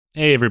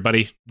Hey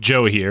everybody,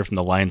 Joe here from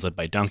the Lions Led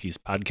by Donkeys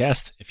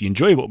podcast. If you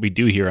enjoy what we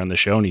do here on the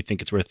show and you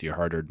think it's worth your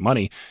hard-earned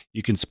money,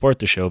 you can support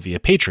the show via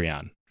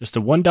Patreon. Just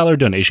a $1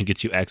 donation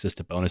gets you access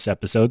to bonus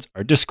episodes,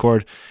 our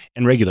Discord,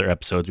 and regular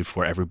episodes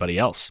before everybody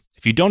else.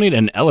 If you donate at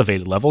an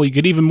elevated level, you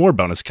get even more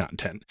bonus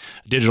content.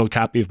 A digital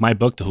copy of my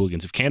book, The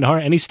Hooligans of Kandahar,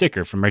 and a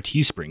sticker from our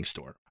Teespring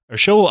store. Our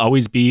show will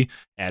always be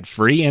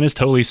ad-free and is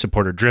totally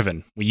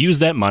supporter-driven. We use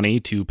that money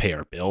to pay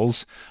our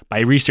bills, buy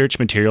research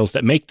materials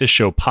that make this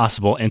show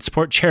possible, and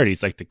support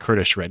charities like the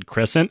Kurdish Red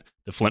Crescent,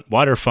 the Flint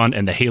Water Fund,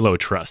 and the Halo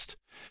Trust.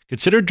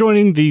 Consider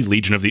joining the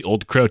Legion of the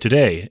Old Crow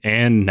today.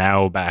 And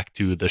now back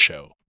to the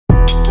show.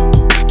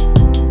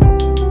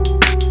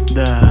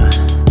 Да,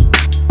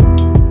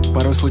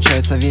 порой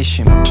случаются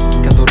вещи,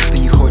 которых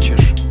ты не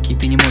хочешь, и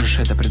ты не можешь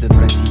это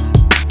предотвратить.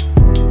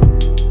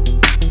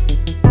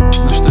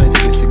 Но что я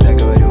тебе всегда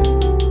говорю?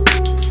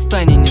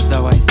 Встань и не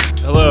сдавайся.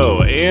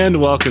 Hello,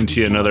 and welcome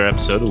to another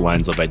episode of the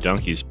Lions Led by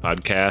Donkeys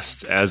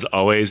podcast. As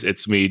always,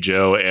 it's me,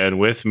 Joe, and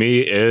with me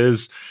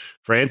is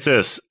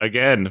Francis,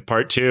 again,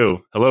 part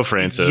two. Hello,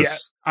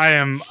 Francis.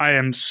 Yeah, I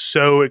am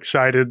so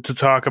excited to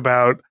talk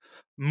about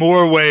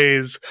more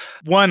ways.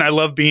 One, I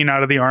love being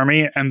out of the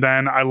army, and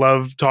then I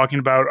love talking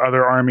about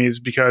other armies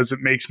because it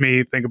makes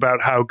me think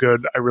about how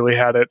good I really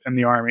had it in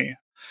the army.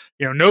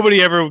 You know,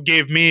 nobody ever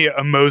gave me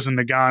a Mosin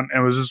Nagant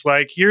and was just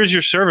like, here's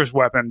your service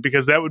weapon,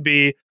 because that would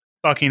be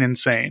fucking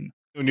insane.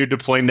 When you're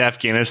deploying to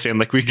Afghanistan,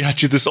 like, we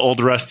got you this old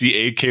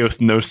rusty AK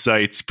with no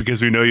sights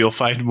because we know you'll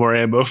find more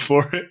ammo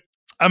for it.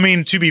 I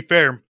mean, to be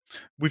fair,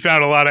 we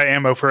found a lot of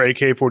ammo for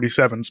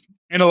AK-47s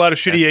and a lot of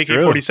shitty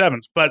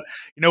AK-47s. But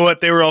you know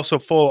what? They were also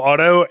full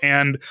auto.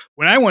 And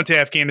when I went to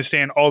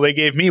Afghanistan, all they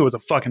gave me was a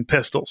fucking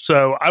pistol.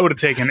 So I would have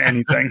taken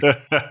anything.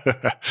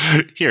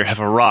 Here,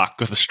 have a rock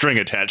with a string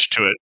attached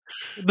to it.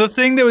 The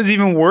thing that was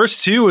even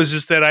worse, too, was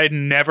just that I'd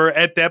never,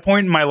 at that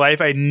point in my life,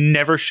 I'd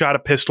never shot a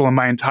pistol in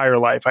my entire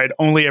life. I'd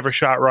only ever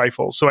shot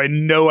rifles. So I had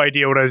no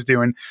idea what I was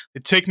doing. They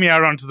took me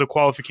out onto the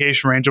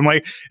qualification range. I'm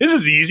like, this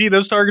is easy.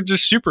 Those targets are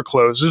super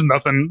close. There's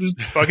nothing. Just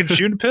fucking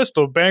shoot a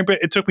pistol. Bang, bang.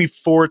 It took me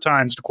 4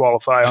 times to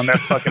qualify on that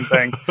fucking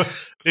thing.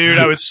 Dude,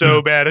 I was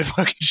so bad at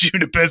fucking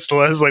shooting a pistol.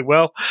 I was like,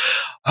 well,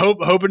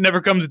 hope it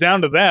never comes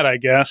down to that, I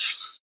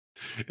guess.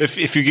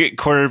 If you get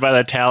cornered by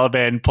the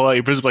Taliban, pull out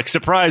your pistol, like,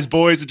 surprise,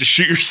 boys, and just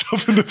shoot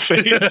yourself in the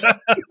face.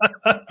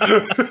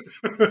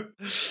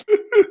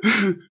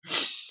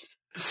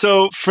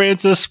 So,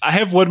 Francis, I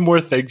have one more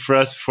thing for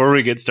us before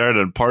we get started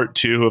on part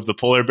 2 of the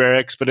Polar Bear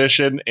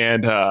expedition.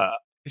 And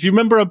if you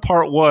remember on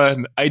part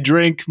 1, I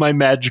drank my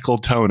magical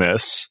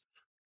tonus,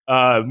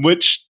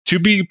 which, to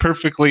be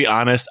perfectly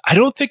honest, I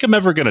don't think I'm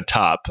ever going to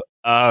top.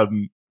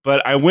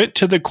 But I went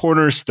to the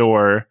corner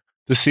store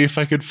to see if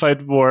I could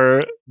find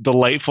more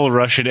delightful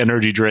Russian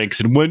energy drinks.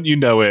 And wouldn't you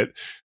know it,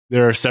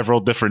 there are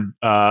several different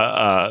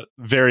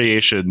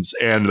variations,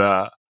 and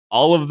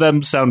all of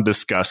them sound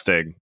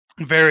disgusting.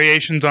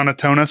 Variations on a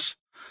tonus?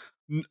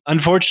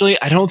 Unfortunately,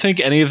 I don't think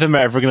any of them are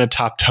ever going to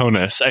top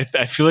tonus. I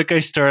feel like I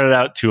started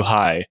out too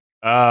high.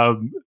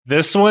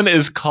 This one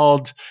is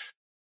called...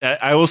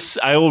 I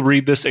will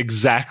read this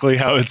exactly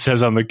how it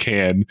says on the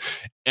can.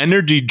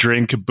 Energy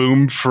drink,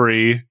 boom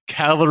free,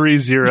 calorie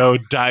zero,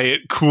 diet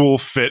cool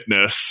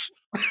fitness.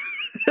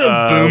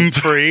 Boom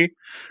free.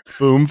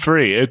 Boom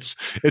free. It's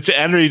an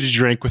energy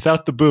drink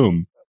without the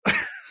boom.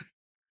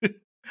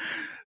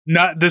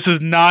 This is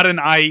not an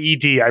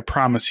IED, I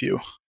promise you.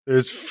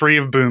 There's free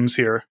of booms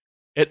here.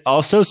 It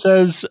also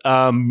says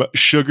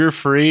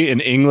sugar-free in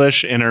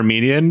English and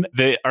Armenian.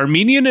 The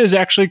Armenian is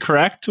actually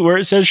correct where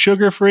it says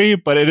sugar-free,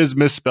 but it is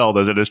misspelled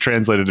as it is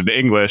translated into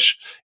English,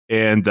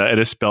 and it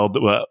is spelled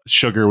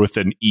sugar with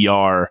an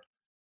ER.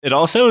 It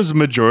also is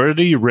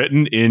majority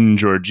written in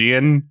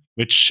Georgian,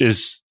 which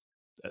is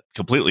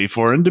completely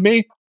foreign to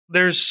me.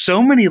 There's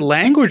so many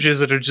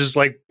languages that are just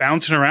like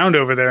bouncing around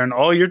over there, and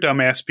all your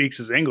dumbass speaks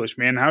is English,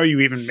 man. How are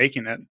you even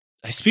making it?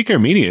 I speak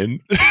Armenian.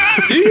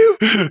 Do you?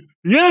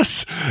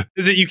 Yes.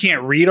 Is it you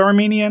can't read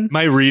Armenian?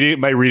 My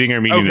reading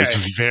Armenian is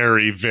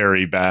very,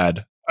 very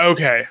bad.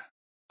 Okay.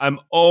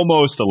 I'm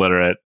almost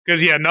illiterate.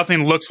 Because, yeah,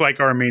 nothing looks like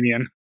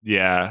Armenian.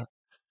 Yeah.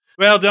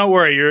 Well, don't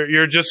worry.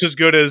 You're just as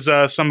good as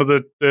some of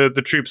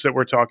the troops that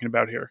we're talking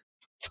about here.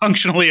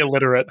 Functionally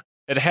illiterate.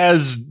 It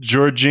has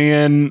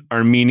Georgian,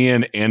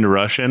 Armenian, and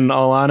Russian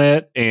all on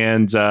it.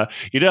 And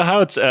you know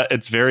how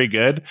it's very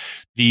good?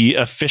 The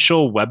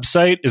official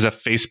website is a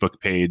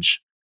Facebook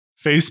page.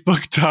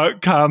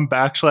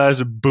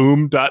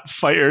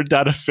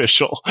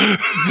 Facebook.com/boom.fire.official.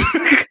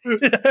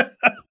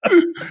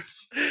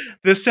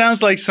 This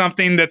sounds like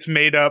something that's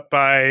made up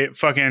by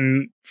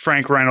fucking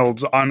Frank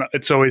Reynolds on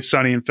It's Always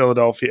Sunny in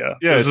Philadelphia.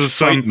 Yeah, this is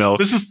Fight Milk.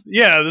 This is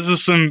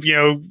some,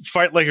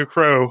 Fight Like a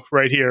Crow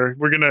right here.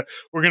 We're gonna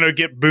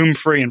get boom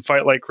free and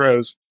fight like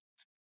crows.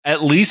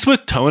 At least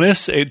with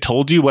Tonus, it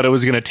told you what it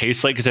was going to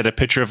taste like because it had a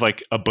picture of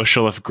like a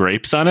bushel of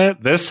grapes on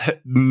it. This,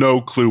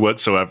 no clue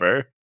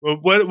whatsoever. Well,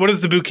 what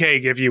does the bouquet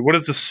give you? What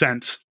is the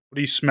scent? What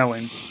are you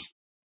smelling?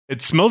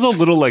 It smells a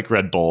little like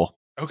Red Bull.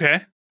 Okay,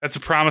 that's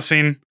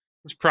promising.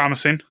 It's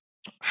promising.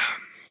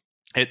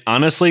 It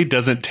honestly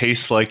doesn't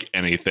taste like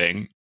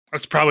anything.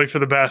 That's probably for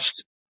the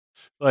best.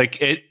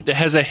 Like it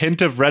has a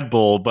hint of Red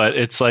Bull, but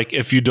it's like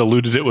if you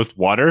diluted it with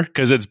water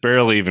because it's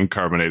barely even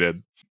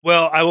carbonated.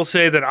 Well, I will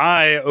say that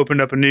I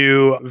opened up a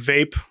new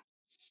vape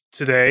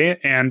today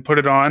and put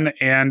it on,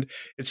 and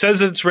it says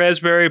that it's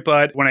raspberry,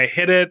 but when I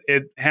hit it,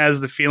 it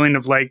has the feeling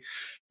of like,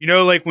 you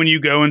know, like when you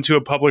go into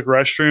a public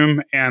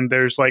restroom and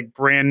there's like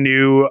brand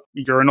new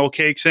urinal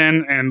cakes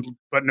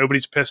but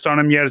nobody's pissed on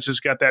them yet. It's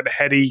just got that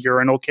heady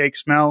urinal cake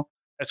smell.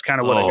 That's kind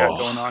of what I got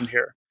going on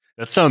here.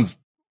 That sounds.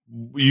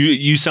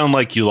 You sound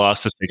like you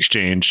lost this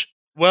exchange.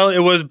 Well, it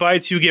was buy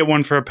two get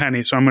one for a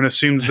penny, so I'm going to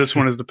assume that this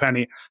one is the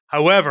penny.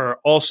 However,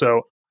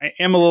 also I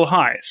am a little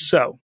high,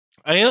 so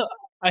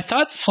I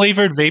thought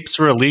flavored vapes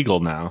were illegal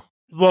now.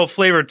 Well,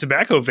 flavored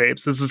tobacco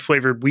vapes. This is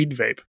flavored weed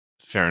vape.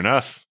 Fair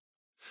enough.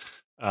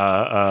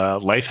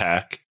 Life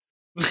hack.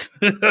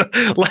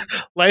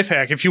 Life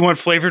hack. If you want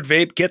flavored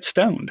vape, get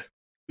stoned.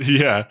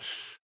 Yeah.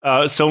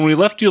 So when we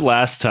left you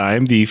last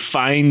time, the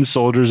fine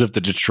soldiers of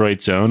the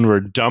Detroit Zone were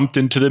dumped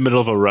into the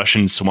middle of a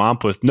Russian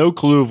swamp with no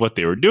clue of what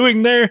they were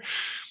doing there.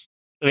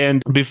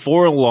 And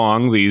before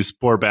long, these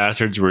poor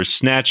bastards were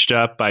snatched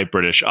up by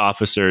British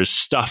officers,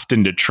 stuffed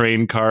into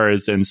train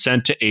cars, and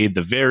sent to aid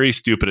the very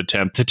stupid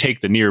attempt to take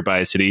the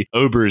nearby city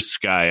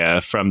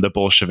Oberskaya from the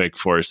Bolshevik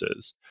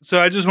forces. So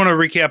I just want to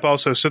recap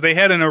also. So they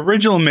had an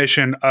original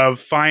mission of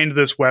find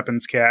this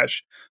weapons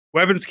cache.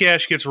 Weapons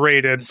cache gets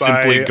raided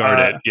Simply guard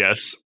it,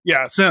 yes.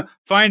 Yeah, so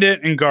find it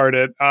and guard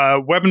it.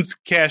 Weapons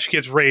cache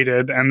gets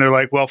raided, and they're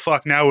like, well,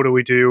 fuck, now what do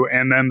we do?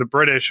 And then the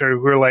British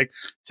who are like,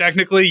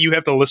 technically, you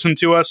have to listen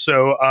to us,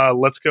 so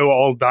let's go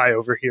all die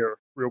over here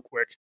real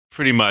quick.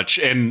 Pretty much.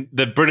 And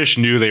the British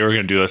knew they were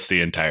going to do this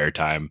the entire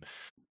time.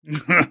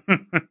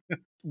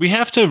 We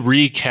have to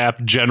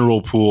recap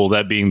General Poole,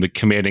 that being the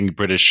commanding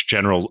British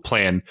general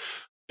plan,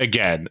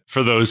 again,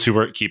 for those who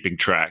weren't keeping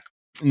track.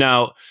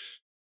 Now,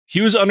 he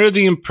was under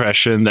the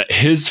impression that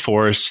his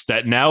force,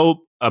 that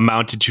now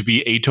amounted to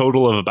be a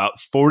total of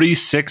about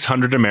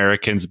 4,600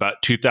 Americans,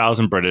 about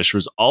 2,000 British,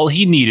 was all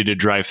he needed to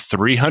drive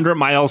 300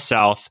 miles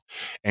south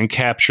and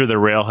capture the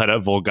railhead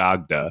at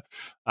Vologda.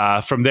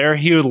 From there,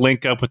 he would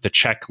link up with the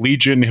Czech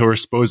Legion, who were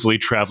supposedly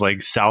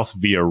traveling south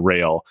via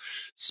rail.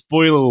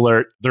 Spoiler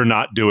alert, they're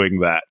not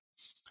doing that.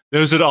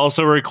 Those would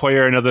also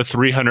require another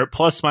 300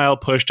 plus mile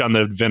push down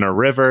the Dvina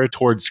River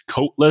towards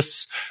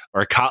Kotlas,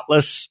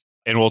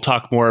 and we'll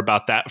talk more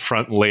about that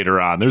front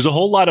later on. There's a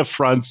whole lot of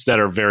fronts that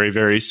are very,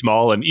 very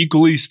small and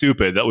equally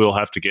stupid that we'll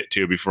have to get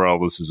to before all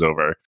this is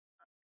over.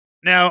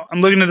 Now,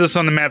 I'm looking at this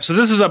on the map. So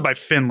this is up by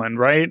Finland,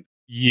 right?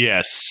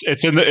 Yes,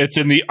 it's in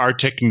the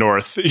Arctic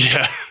North.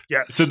 Yeah,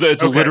 yes, so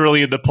it's okay.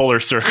 Literally in the polar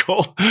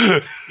circle.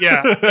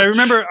 Yeah, I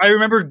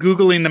remember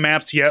Googling the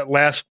maps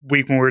last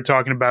week when we were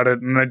talking about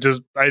it, and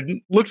I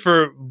looked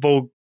for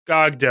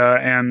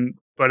Vologda,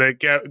 but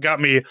it got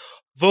me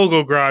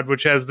Volgograd,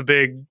 which has the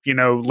big,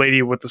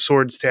 lady with the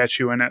sword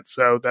statue in it.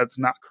 So that's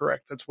not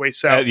correct. That's way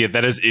south. Yeah,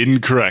 that is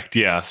incorrect.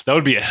 Yeah, that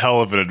would be a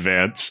hell of an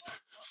advance.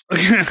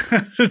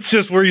 It's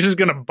just we're just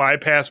going to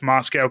bypass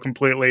Moscow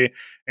completely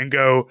and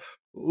go.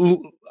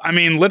 I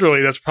mean,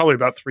 literally, that's probably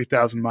about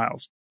 3,000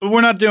 miles. But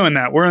we're not doing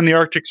that. We're in the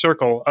Arctic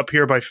Circle up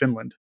here by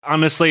Finland.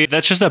 Honestly,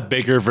 that's just a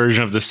bigger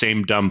version of the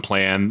same dumb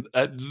plan.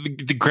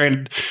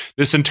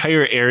 This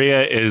entire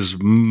area is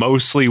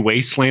mostly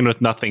wasteland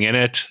with nothing in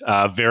it.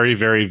 Very,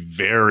 very,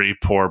 very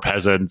poor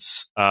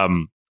peasants.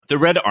 The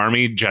Red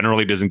Army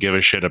generally doesn't give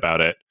a shit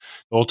about it.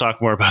 We'll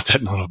talk more about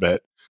that in a little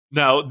bit.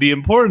 Now, the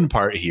important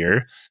part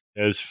here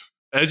is,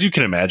 as you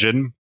can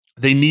imagine,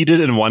 they needed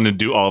and wanted to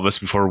do all of this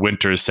before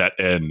winter set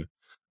in,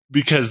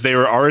 because they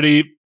were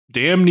already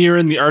damn near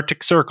in the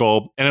Arctic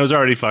Circle, and it was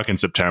already fucking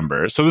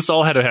September. So this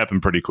all had to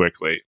happen pretty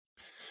quickly.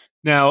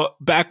 Now,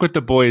 back with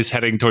the boys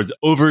heading towards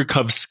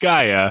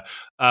Overkovskaya,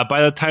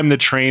 by the time the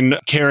train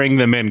carrying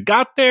them in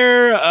got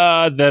there,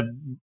 the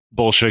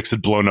Bolsheviks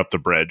had blown up the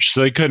bridge,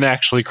 so they couldn't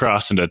actually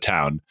cross into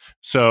town.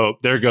 So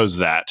there goes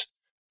that.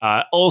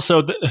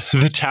 Also,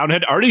 the town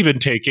had already been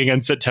taken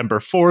on September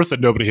 4th,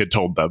 and nobody had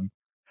told them.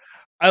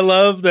 I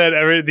love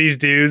that these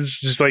dudes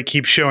just like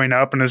keep showing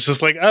up, and it's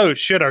just like, oh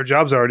shit, our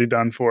job's already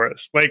done for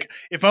us. Like,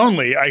 if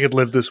only I could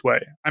live this way.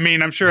 I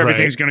mean, I'm sure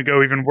everything's going to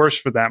go even worse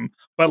for them,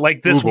 but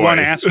like this one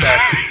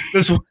aspect,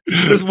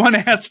 this one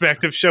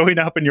aspect of showing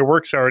up and your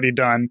work's already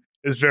done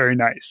is very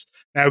nice.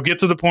 Now get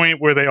to the point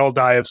where they all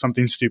die of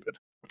something stupid.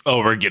 Oh,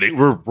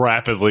 we're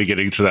rapidly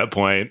getting to that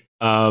point.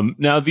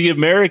 Now, the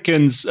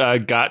Americans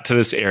got to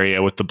this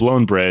area with the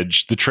blown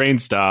bridge. The train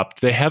stopped.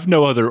 They have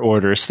no other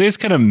orders, so they just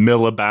kind of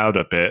mill about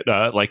a bit,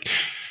 like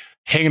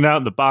hanging out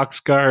in the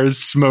boxcars,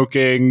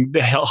 smoking,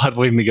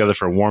 huddling together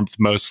for warmth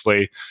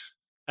mostly.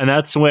 And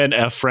that's when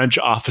a French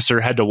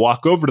officer had to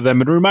walk over to them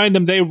and remind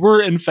them they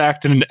were, in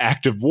fact, in an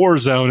active war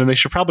zone and they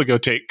should probably go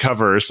take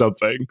cover or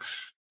something.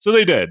 So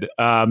they did.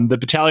 The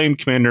battalion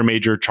commander,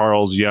 Major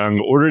Charles Young,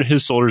 ordered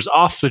his soldiers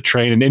off the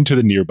train and into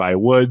the nearby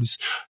woods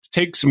to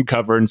take some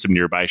cover in some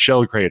nearby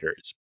shell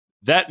craters.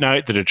 That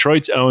night, the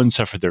Detroit's Own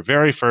suffered their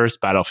very first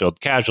battlefield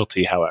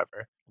casualty,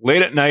 however.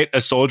 Late at night,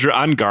 a soldier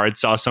on guard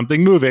saw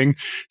something moving,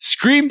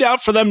 screamed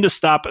out for them to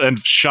stop, and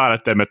shot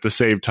at them at the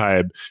same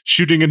time,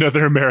 shooting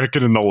another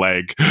American in the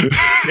leg.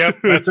 Yep,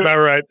 that's about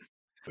right.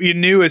 You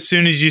knew as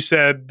soon as you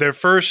said their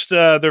first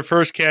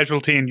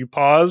casualty, and you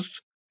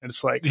paused, and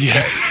it's like,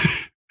 yeah.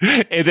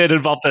 And then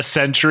involved a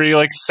sentry,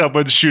 like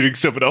someone shooting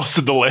someone else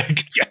in the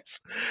leg. Yes.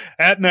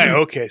 At night,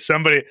 okay,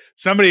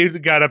 somebody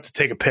got up to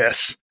take a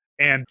piss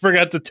and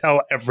forgot to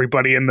tell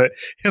everybody in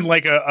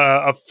like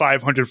a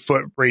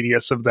 500-foot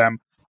radius of them,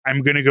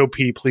 I'm gonna go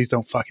pee. Please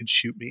don't fucking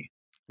shoot me.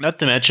 Not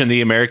to mention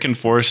the American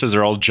forces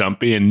are all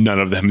jumpy, and none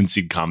of them have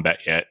seen combat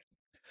yet.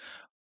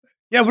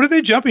 Yeah, what are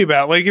they jumpy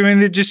about? Like, I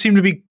mean, they just seem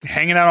to be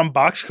hanging out on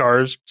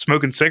boxcars,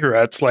 smoking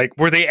cigarettes. Like,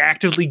 were they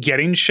actively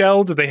getting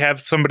shelled? Did they have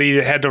somebody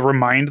that had to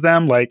remind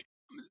them? Like,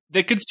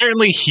 they could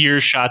certainly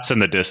hear shots in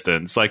the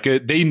distance. Like,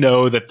 they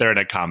know that they're in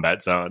a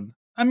combat zone.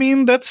 I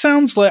mean, that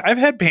sounds like I've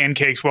had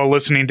pancakes while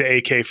listening to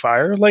AK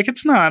fire. Like,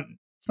 it's not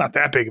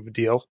that big of a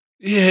deal.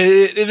 Yeah,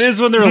 it is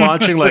when they're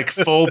launching like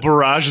full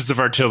barrages of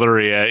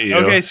artillery at you.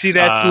 Okay, see,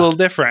 that's a little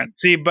different.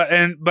 See, but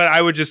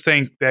I would just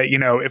think that, you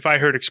know, if I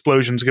heard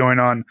explosions going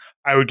on,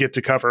 I would get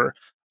to cover.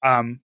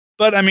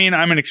 But I mean,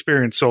 I'm an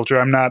experienced soldier.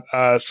 I'm not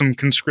some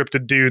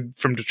conscripted dude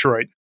from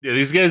Detroit. Yeah,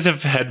 these guys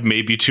have had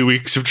maybe 2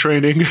 weeks of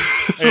training.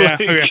 Yeah,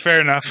 okay,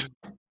 fair enough.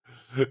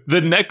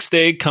 The next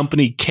day,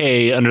 Company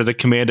K, under the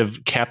command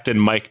of Captain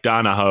Mike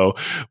Donahoe,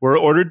 were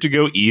ordered to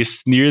go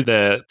east near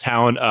the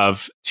town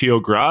of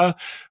Tiogra,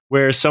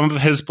 where some of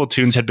his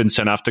platoons had been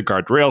sent off to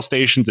guard rail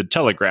stations and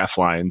telegraph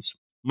lines.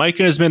 Mike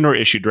and his men were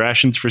issued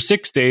rations for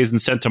 6 days and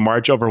sent to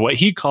march over what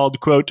he called,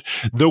 quote,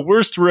 the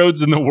worst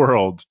roads in the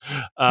world,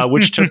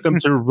 which took them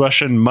to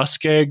Russian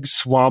muskeg,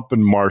 swamp,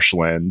 and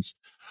marshlands.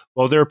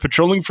 While they were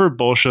patrolling for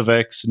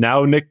Bolsheviks,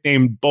 now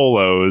nicknamed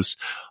Bolos,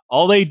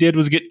 all they did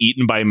was get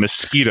eaten by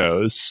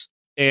mosquitoes.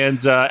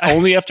 And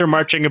only after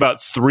marching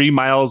about 3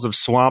 miles of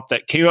swamp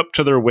that came up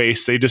to their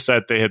waist, they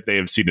decided they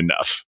have seen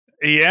enough.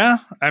 Yeah,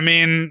 I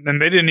mean,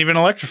 and they didn't even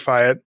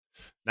electrify it.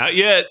 Not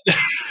yet.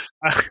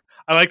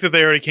 I like that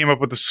they already came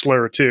up with a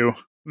slur, too.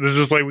 This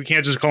is like, we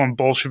can't just call them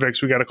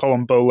Bolsheviks, we got to call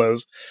them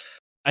Bolos.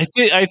 I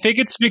think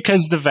it's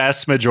because the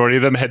vast majority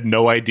of them had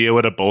no idea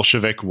what a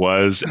Bolshevik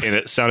was, and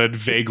it sounded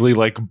vaguely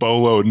like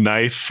Bolo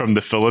knife from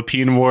the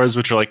Philippine Wars,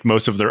 which are like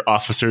most of their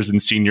officers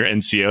and senior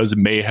NCOs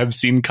may have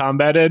seen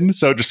combat in,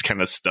 so it just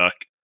kind of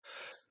stuck.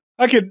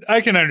 I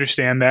can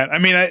understand that. I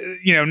mean,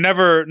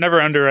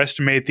 never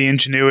underestimate the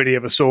ingenuity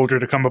of a soldier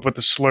to come up with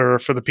a slur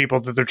for the people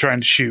that they're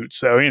trying to shoot.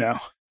 So, you know,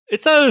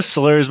 it's not a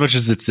slur as much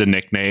as it's a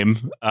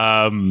nickname.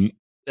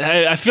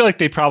 I feel like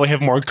they probably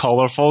have more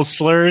colorful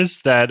slurs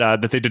that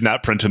they did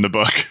not print in the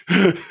book.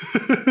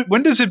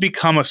 When does it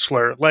become a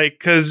slur? Like,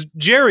 because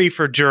Jerry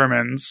for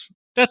Germans,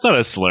 that's not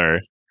a slur.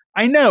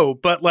 I know,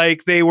 but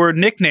like they were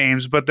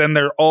nicknames, but then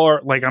they're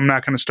all like, I'm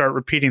not going to start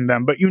repeating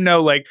them, but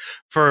like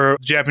for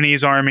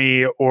Japanese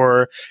army,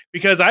 or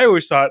because I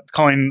always thought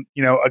calling,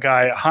 a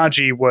guy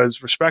Haji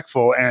was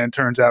respectful, and it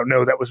turns out,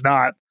 no, that was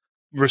not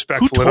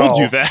respectful at all. Who told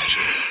you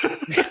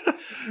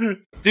that?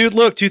 Dude,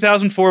 look,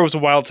 2004 was a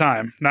wild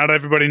time. Not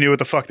everybody knew what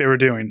the fuck they were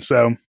doing,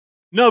 so.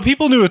 No,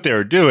 people knew what they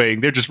were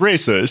doing. They're just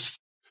racist.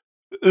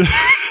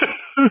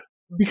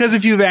 Because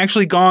if you've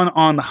actually gone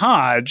on the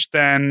Hajj,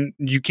 then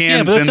you can't.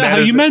 Yeah, but that's not how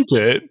you meant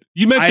it.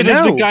 You meant it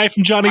as the guy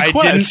from Johnny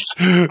Quest.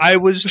 I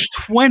was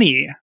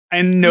 20,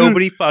 and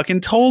nobody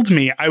fucking told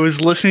me. I was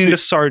listening to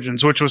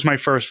Sergeants, which was my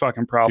first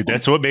fucking problem. See,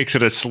 that's what makes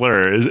it a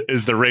slur,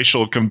 is the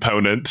racial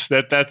component.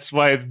 That's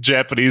why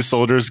Japanese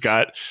soldiers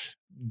got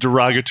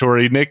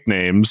derogatory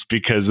nicknames,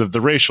 because of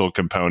the racial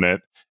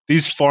component.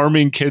 These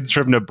farming kids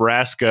from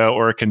Nebraska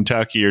or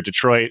Kentucky or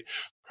Detroit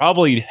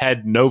probably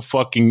had no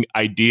fucking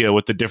idea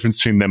what the difference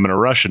between them and a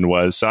Russian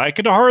was. So I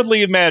could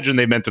hardly imagine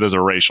they meant it as a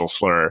racial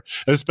slur,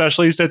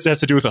 especially since it has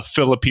to do with a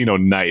Filipino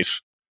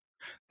knife.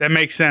 That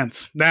makes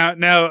sense. Now,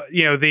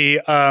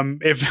 the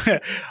if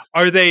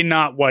are they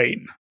not white?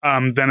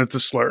 Then it's a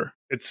slur.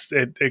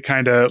 It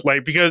kind of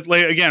like, because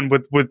like, again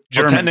with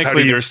Germans,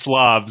 technically they're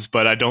Slavs,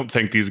 but I don't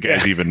think these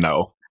guys even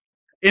know.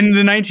 In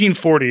the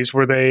 1940s,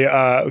 were they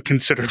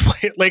considered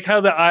white? Like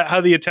how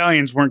the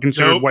Italians weren't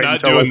considered white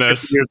not until doing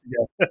this. years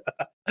ago.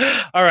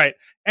 All right.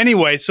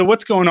 Anyway, so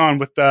what's going on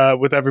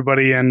with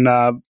everybody?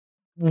 And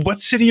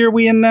what city are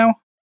we in now?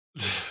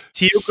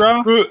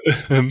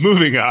 Tiogra?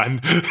 Moving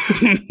on.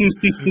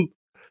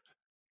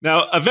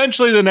 Now,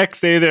 eventually the next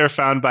day, they're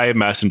found by a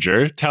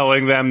messenger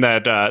telling them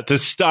that to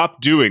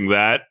stop doing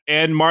that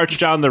and march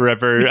down the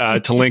river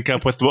to link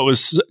up with what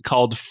was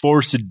called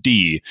Force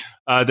D,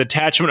 a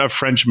detachment of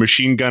French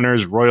machine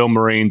gunners, Royal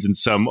Marines, and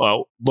some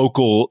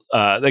local,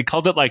 they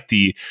called it like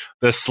the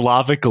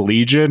Slavic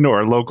Legion,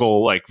 or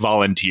local like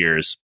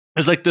volunteers. It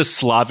was like the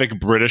Slavic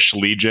British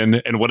Legion,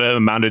 and what it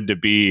amounted to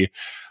be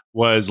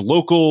was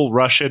local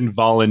Russian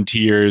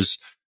volunteers,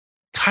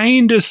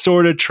 kind of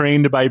sort of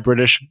trained by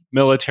British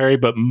military,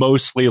 but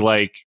mostly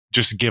like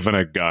just given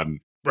a gun.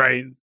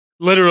 Right.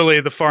 Literally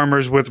the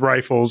farmers with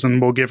rifles,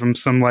 and we'll give them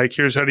some like,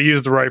 here's how to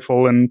use the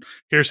rifle, and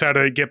here's how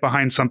to get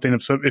behind something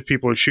if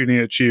people are shooting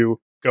at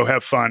you, go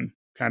have fun,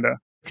 kind of.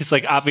 Because,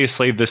 like,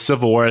 obviously the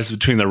Civil War is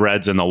between the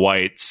Reds and the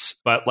Whites,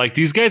 but, like,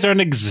 these guys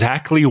aren't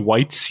exactly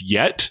whites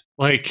yet.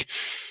 Like,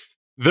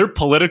 their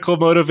political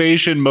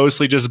motivation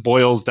mostly just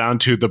boils down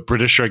to the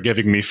British are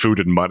giving me food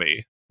and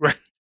money. Right.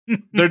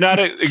 They're not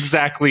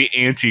exactly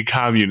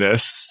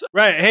anti-communists.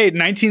 Right. Hey,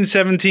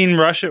 1917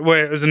 Russia.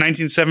 Wait, it was it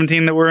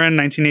 1917 that we're in?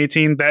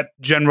 1918? That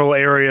general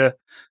area.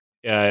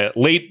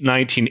 Late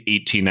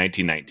 1918,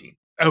 1919.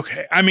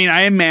 Okay. I mean,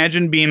 I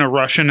imagine being a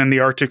Russian in the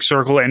Arctic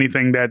Circle,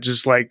 anything that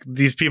just like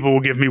these people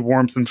will give me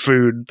warmth and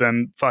food,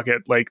 then fuck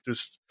it. Like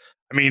this,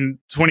 I mean,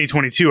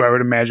 2022, I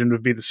would imagine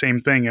would be the same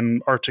thing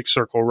in Arctic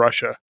Circle,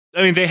 Russia.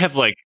 I mean, they have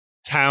like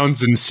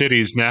towns and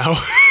cities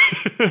now.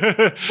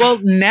 Well,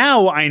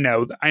 now I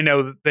know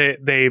that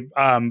they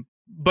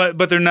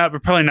but they're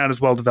probably not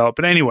as well developed.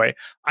 But anyway,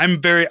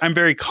 I'm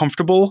very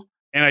comfortable,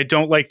 and I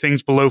don't like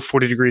things below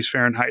 40 degrees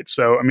Fahrenheit.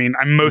 So, I mean,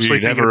 I'm mostly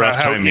thinking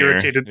about how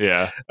irritated.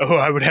 Yeah. Oh,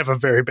 I would have a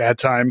very bad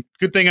time.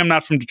 Good thing I'm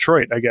not from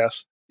Detroit, I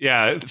guess.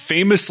 Yeah,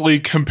 famously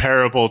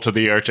comparable to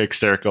the Arctic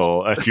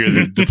Circle if you're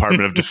the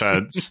Department of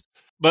Defense.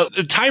 But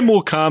the time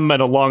will come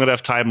and a long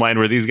enough timeline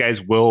where these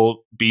guys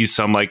will be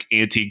some like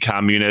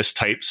anti-communist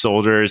type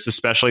soldiers,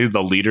 especially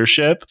the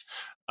leadership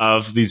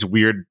of these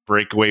weird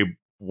breakaway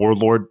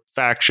warlord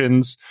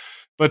factions.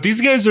 But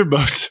these guys are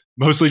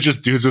mostly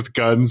just dudes with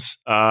guns.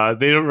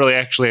 They don't really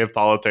actually have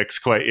politics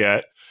quite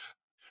yet.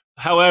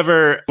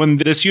 However, when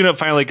this unit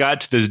finally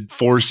got to this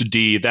Force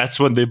D, that's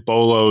when the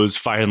Bolos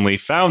finally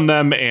found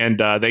them,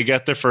 and they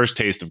get their first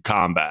taste of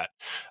combat.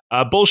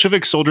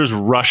 Bolshevik soldiers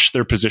rushed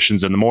their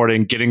positions in the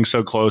morning, getting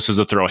so close as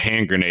to throw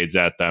hand grenades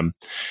at them.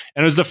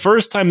 And it was the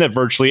first time that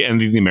virtually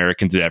any of the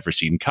Americans had ever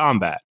seen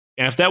combat.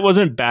 And if that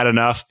wasn't bad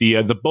enough,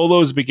 the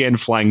Bolos began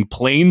flying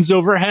planes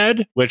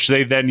overhead, which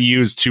they then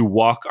used to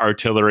walk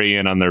artillery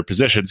in on their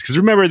positions. Because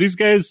remember, these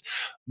guys,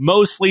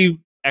 mostly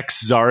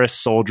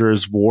ex-Tsarist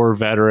soldiers, war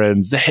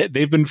veterans,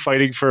 they've been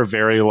fighting for a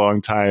very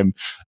long time.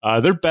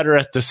 They're better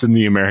at this than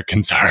the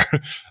Americans are.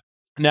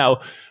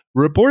 Now,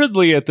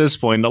 reportedly at this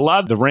point, a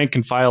lot of the rank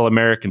and file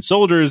American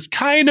soldiers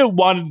kind of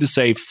wanted to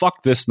say,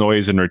 fuck this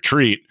noise and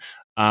retreat.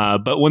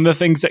 But one of the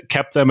things that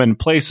kept them in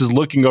place is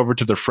looking over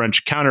to their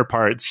French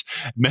counterparts,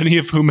 many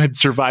of whom had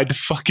survived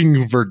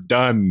fucking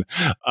Verdun,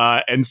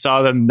 and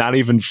saw them not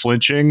even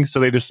flinching. So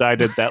they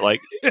decided that,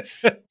 like,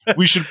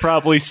 we should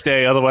probably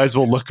stay. Otherwise,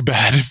 we'll look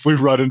bad if we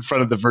run in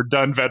front of the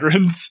Verdun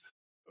veterans.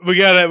 We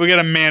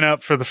gotta man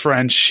up for the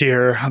French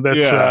here.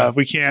 That's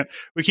we can't.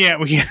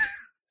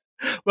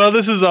 Well,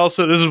 this is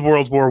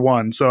World War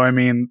I. So, I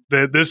mean,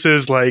 this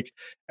is like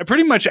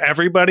pretty much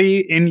everybody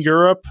in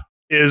Europe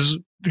is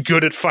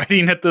good at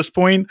fighting at this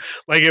point.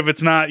 Like, if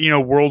it's not,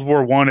 World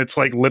War I, it's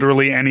like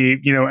literally any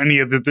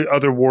of the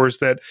other wars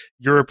that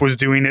Europe was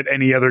doing at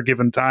any other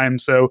given time.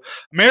 So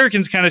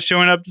Americans kind of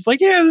showing up, just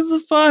like, yeah, this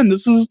is fun.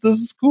 This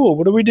is cool.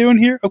 What are we doing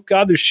here? Oh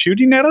God, they're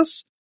shooting at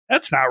us?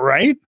 That's not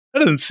right. That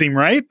doesn't seem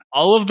right.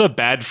 All of the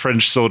bad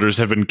French soldiers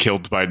have been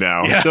killed by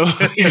now. Yeah.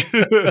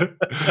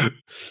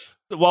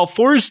 So while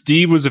Force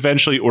D was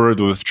eventually ordered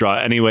to withdraw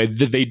anyway,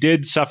 they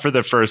did suffer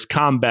their first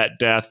combat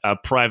death, a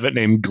private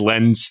named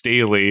Glenn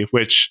Staley,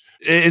 which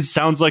it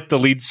sounds like the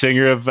lead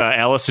singer of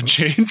Alice in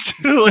Chains.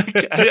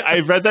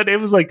 I read that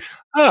name, was like,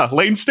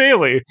 Lane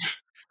Staley.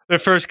 Their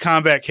first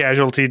combat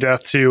casualty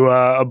death to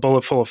a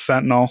bullet full of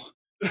fentanyl.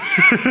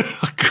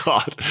 Oh,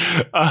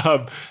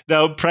 God.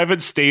 Now,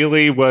 Private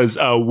Staley was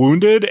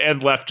wounded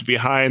and left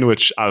behind,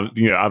 which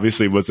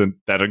obviously wasn't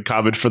that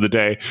uncommon for the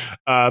day.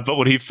 But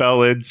when he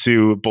fell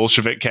into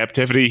Bolshevik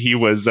captivity, he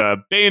was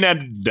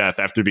bayoneted to death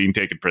after being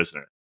taken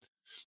prisoner.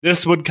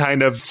 This would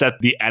kind of set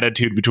the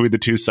attitude between the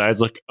two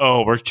sides, like,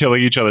 oh, we're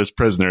killing each other's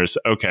prisoners.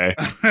 Okay.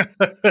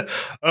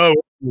 Oh,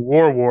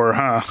 war,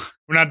 huh?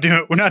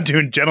 We're not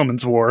doing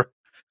gentleman's war.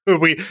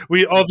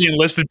 We all the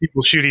enlisted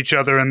people shoot each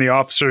other, and the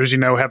officers,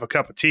 have a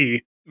cup of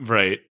tea.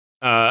 Right.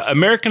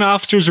 American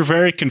officers were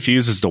very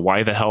confused as to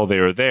why the hell they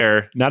were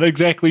there, not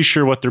exactly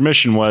sure what their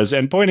mission was,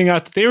 and pointing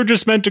out that they were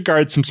just meant to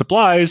guard some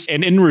supplies.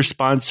 And in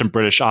response, some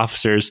British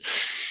officers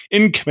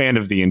in command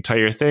of the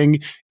entire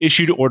thing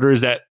issued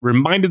orders that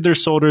reminded their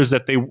soldiers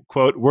that they,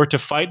 quote, were to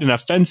fight an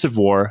offensive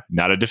war,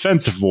 not a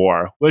defensive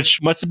war,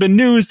 which must have been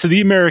news to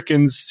the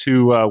Americans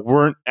who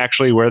weren't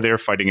actually aware they were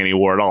fighting any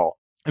war at all.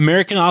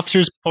 American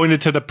officers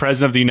pointed to the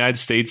President of the United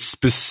States,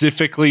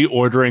 specifically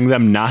ordering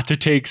them not to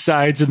take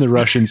sides in the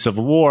Russian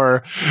Civil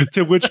War,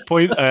 to which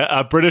point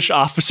a British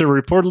officer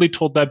reportedly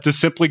told them to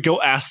simply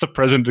go ask the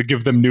President to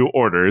give them new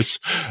orders,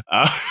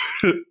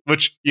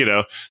 which,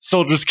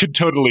 soldiers could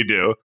totally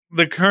do.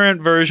 The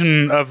current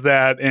version of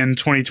that in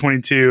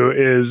 2022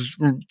 is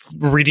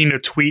reading a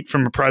tweet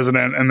from a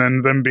president and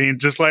then them being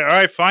just like, all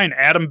right, fine,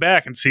 add him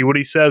back and see what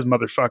he says,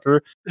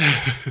 motherfucker.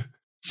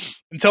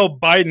 Until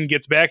Biden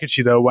gets back at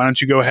you, though, why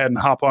don't you go ahead and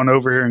hop on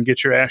over here and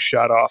get your ass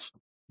shot off?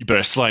 You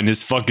better slide in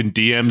his fucking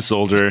DM,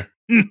 soldier.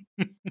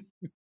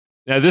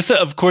 Now, this,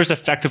 of course,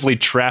 effectively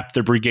trapped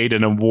the brigade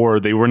in a war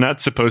they were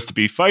not supposed to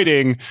be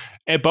fighting,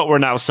 but were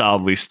now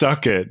solidly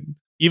stuck in.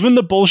 Even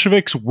the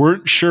Bolsheviks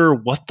weren't sure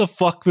what the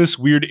fuck this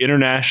weird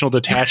international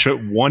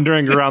detachment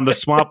wandering around the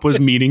swamp was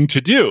meaning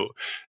to do.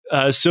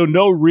 So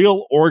no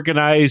real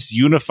organized,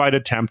 unified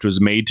attempt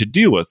was made to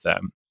deal with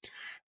them.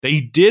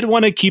 They did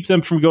want to keep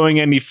them from going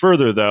any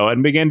further, though,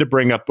 and began to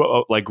bring up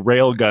like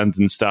rail guns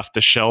and stuff to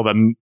shell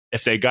them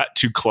if they got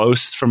too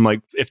close from,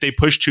 like, if they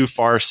pushed too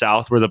far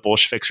south where the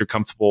Bolsheviks were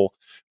comfortable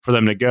for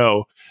them to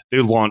go, they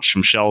launched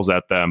some shells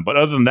at them. But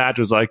other than that,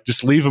 it was like,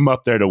 just leave them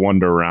up there to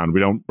wander around. We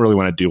don't really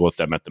want to deal with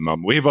them at the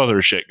moment. We have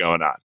other shit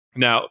going on.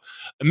 Now,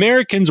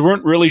 Americans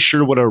weren't really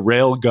sure what a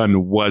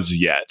railgun was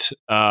yet.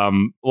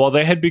 Well,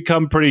 they had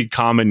become pretty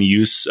common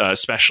use,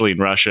 especially in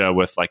Russia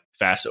with like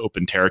vast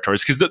open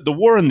territories, because the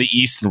war in the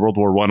East in World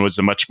War I was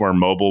a much more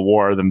mobile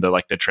war than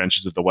the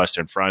trenches of the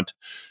Western Front.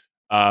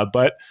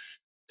 But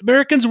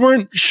Americans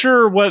weren't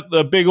sure what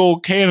the big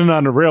old cannon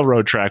on a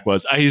railroad track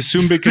was. I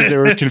assume because they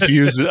were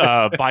confused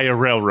by a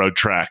railroad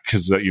track,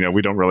 because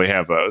we don't really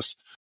have those.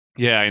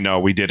 Yeah, I know,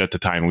 we did at the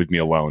time. Leave me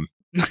alone.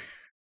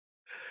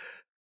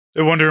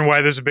 They're wondering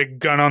why there's a big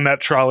gun on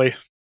that trolley.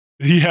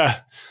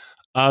 Yeah.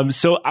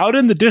 So out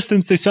in the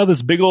distance, they saw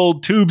this big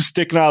old tube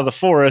sticking out of the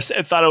forest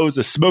and thought it was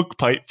a smoke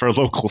pipe for a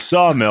local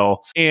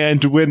sawmill.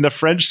 And when the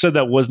French said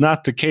that was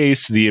not the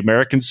case, the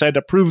Americans decided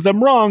to prove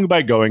them wrong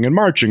by going and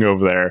marching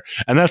over there.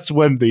 And that's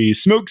when the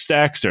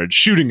smokestack started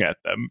shooting at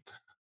them.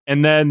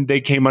 And then they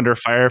came under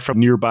fire from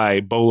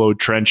nearby Bolo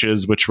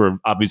trenches, which were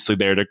obviously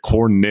there to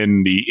cordon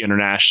in the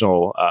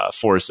international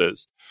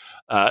forces,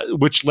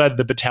 which led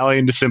the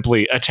battalion to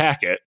simply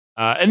attack it.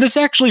 And this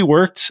actually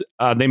worked.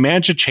 They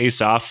managed to chase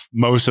off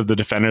most of the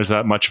defenders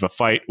without much of a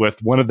fight, with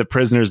one of the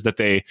prisoners that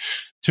they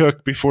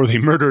took before they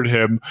murdered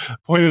him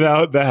pointed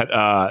out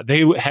that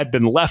they had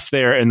been left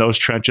there in those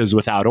trenches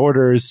without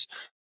orders,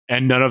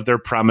 and none of their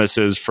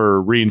promises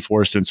for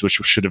reinforcements, which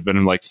should have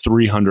been like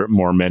 300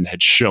 more men,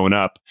 had shown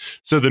up.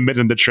 So the men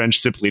in the trench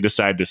simply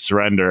decided to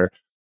surrender.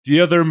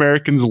 The other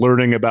Americans,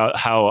 learning about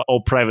how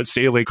old Private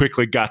Staley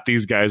quickly got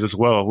these guys as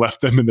well,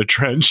 left them in the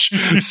trench.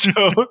 So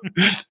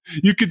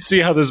you can see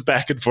how this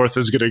back and forth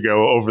is going to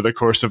go over the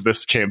course of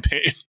this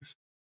campaign.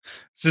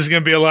 This is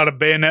going to be a lot of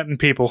bayoneting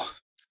people.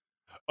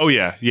 Oh,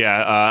 yeah.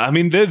 Yeah. I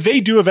mean, they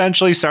do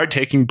eventually start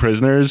taking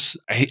prisoners.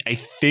 I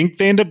think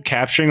they end up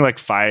capturing like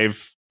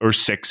 5 or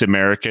 6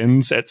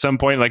 Americans at some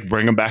point, like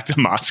bring them back to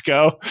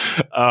Moscow.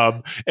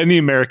 And the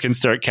Americans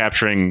start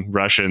capturing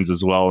Russians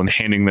as well and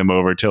handing them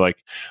over to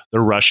like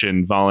the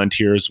Russian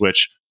volunteers,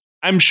 which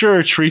I'm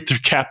sure treat their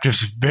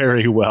captives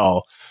very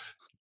well.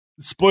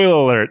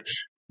 Spoiler alert,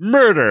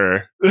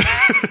 murder.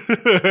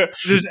 If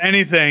there's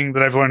anything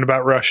that I've learned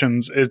about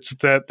Russians, it's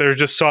that they're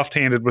just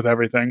soft-handed with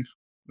everything.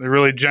 They're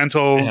really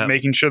gentle,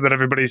 making sure that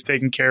everybody's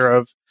taken care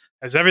of,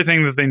 has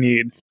everything that they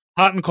need.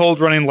 Hot and cold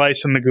running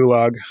lice in the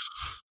gulag.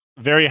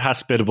 Very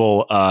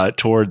hospitable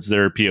towards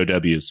their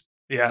POWs.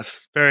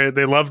 Yes,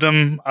 they loved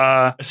them,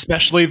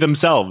 especially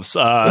themselves.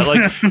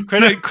 Like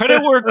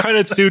credit where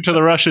credit's due to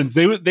the Russians.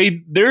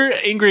 They're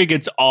angry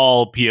against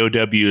all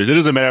POWs. It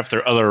doesn't matter if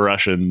they're other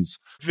Russians.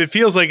 It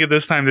feels like at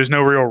this time there's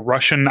no real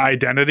Russian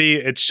identity.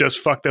 It's just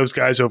fuck those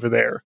guys over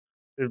there.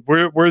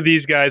 We're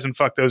these guys and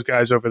fuck those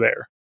guys over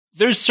there.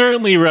 There's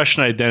certainly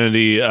Russian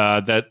identity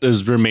that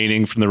is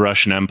remaining from the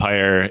Russian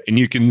Empire. And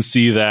you can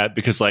see that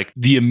because like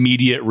the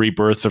immediate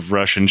rebirth of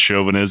Russian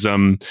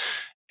chauvinism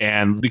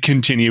and the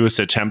continuous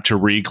attempt to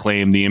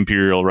reclaim the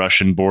Imperial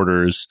Russian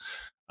borders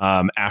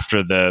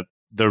after the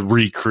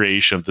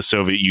recreation of the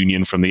Soviet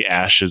Union from the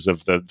ashes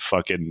of the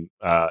fucking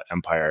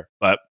empire.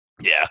 But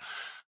yeah.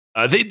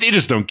 They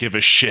just don't give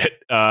a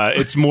shit.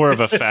 It's more of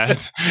a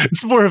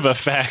it's more of a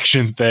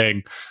faction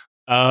thing.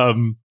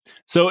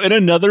 So in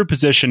another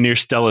position near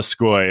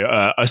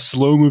Steleskoy, a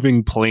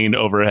slow-moving plane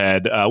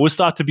overhead was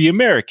thought to be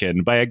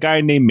American by a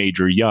guy named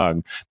Major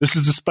Young. This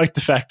is despite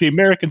the fact the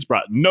Americans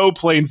brought no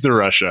planes to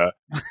Russia.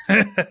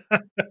 And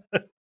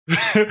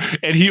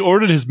he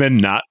ordered his men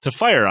not to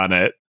fire on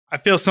it. I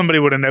feel somebody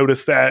would have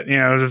noticed that,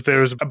 as if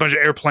there was a bunch of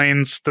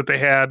airplanes that they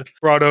had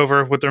brought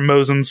over with their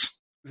Mosins.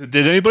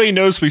 Did anybody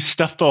notice we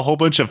stuffed a whole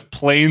bunch of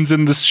planes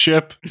in this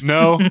ship?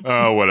 No?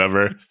 Oh,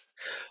 whatever.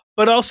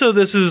 But also,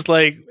 this is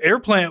like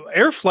air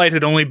flight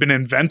had only been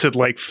invented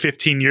like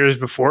 15 years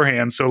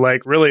beforehand. So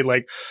like really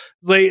like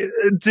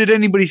did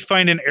anybody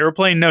find an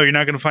airplane? No, you're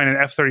not going to find an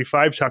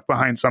F-35 tucked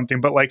behind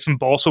something, but like some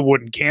balsa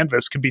wood and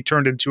canvas could be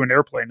turned into an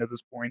airplane at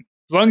this point.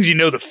 As long as you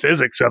know the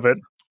physics of it.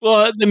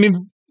 Well, I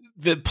mean,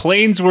 the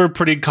planes were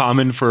pretty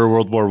common for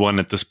World War I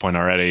at this point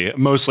already,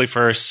 mostly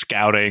for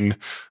scouting.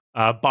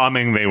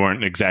 Bombing, they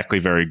weren't exactly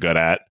very good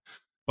at.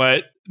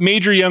 But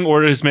Major Young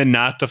ordered his men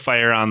not to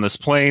fire on this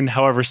plane.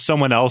 However,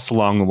 someone else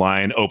along the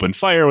line opened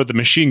fire with a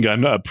machine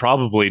gun,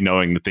 probably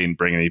knowing that they didn't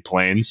bring any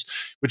planes,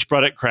 which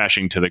brought it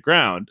crashing to the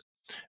ground.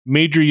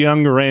 Major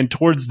Young ran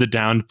towards the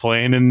downed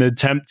plane in an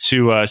attempt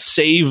to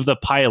save the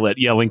pilot,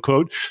 yelling,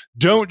 quote,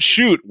 "Don't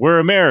shoot, we're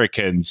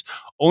Americans,"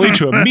 only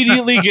to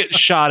immediately get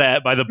shot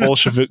at by the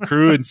Bolshevik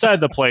crew inside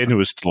the plane who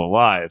was still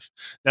alive.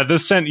 Now,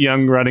 this sent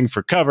Young running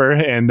for cover,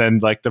 and then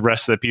like the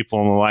rest of the people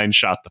on the line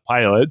shot the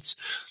pilots.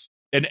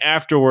 And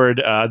afterward,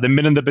 the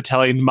men in the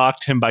battalion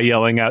mocked him by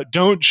yelling out,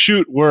 "Don't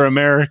shoot, we're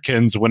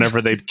Americans,"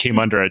 whenever they came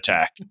under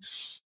attack.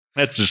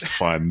 That's just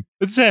fun.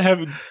 It's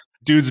having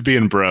dudes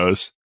being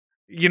bros.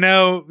 You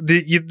know,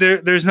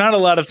 there's not a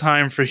lot of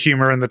time for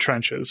humor in the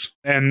trenches,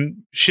 and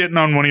shitting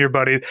on one of your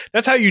buddies.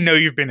 That's how you know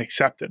you've been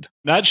accepted.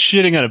 Not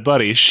shitting on a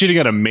buddy, shitting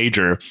on a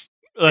major.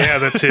 Yeah,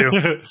 that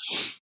too.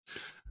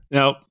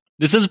 Now,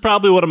 this is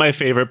probably one of my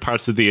favorite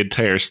parts of the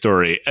entire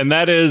story, and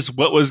that is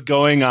what was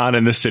going on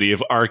in the city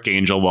of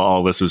Archangel while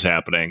all this was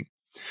happening.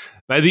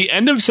 By the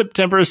end of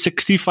September,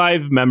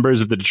 65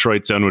 members of the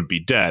Detroit Zone would be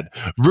dead,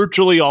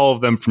 virtually all of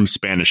them from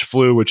Spanish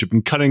flu, which had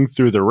been cutting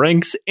through the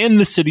ranks and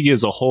the city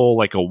as a whole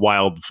like a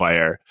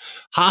wildfire.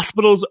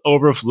 Hospitals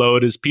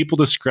overflowed as people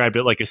described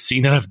it like a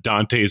scene out of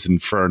Dante's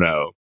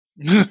Inferno.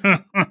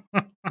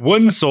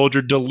 One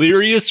soldier,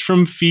 delirious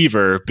from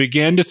fever,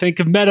 began to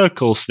think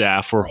medical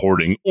staff were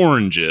hoarding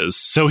oranges,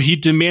 so he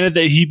demanded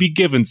that he be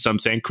given some,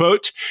 saying,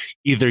 quote,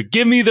 "Either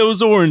give me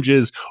those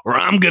oranges or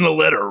I'm gonna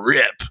let her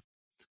rip."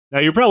 Now,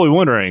 you're probably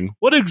wondering,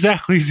 what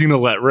exactly is he going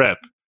to let rip?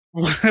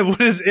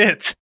 What is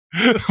it?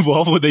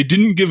 Well, they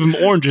didn't give him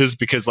oranges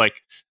because,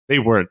 like, they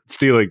weren't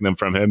stealing them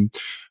from him.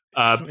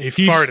 He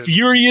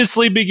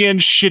furiously began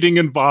shitting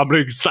and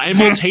vomiting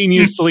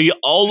simultaneously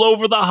all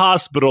over the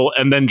hospital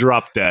and then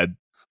dropped dead.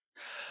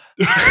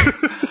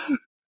 Hi,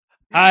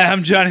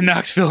 I'm Johnny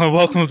Knoxville, and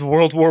welcome to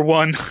World War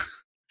I.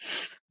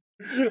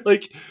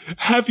 Like,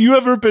 have you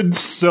ever been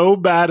so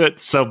mad at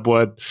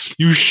someone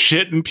you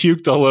shit and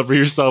puked all over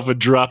yourself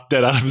and dropped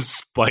dead out of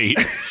spite?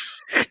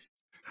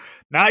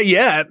 Not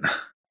yet.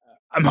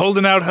 I'm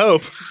holding out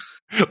hope.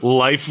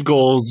 Life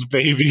goals,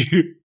 baby.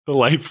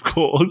 Life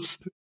goals.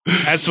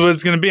 That's what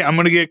it's going to be. I'm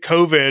going to get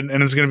COVID,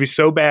 and it's going to be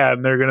so bad.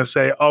 And they're going to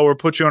say, "Oh, we'll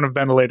put you on a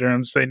ventilator." And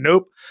I'm say,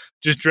 "Nope,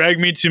 just drag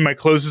me to my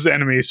closest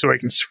enemy so I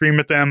can scream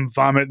at them,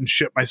 vomit, and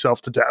shit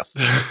myself to death."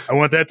 I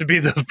want that to be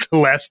the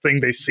last thing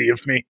they see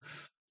of me.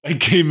 I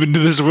came into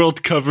this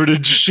world covered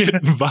in shit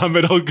and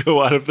vomit. I'll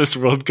go out of this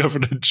world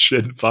covered in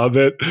shit and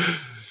vomit.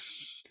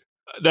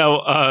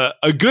 Now,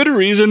 a good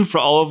reason for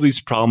all of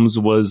these problems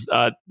was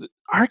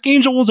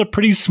Archangel was a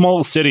pretty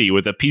small city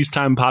with a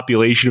peacetime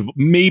population of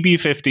maybe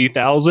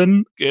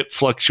 50,000. It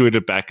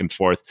fluctuated back and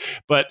forth.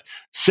 But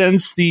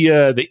since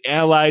the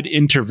Allied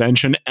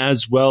intervention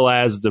as well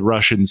as the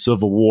Russian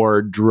Civil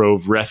War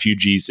drove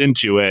refugees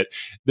into it,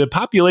 the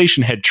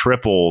population had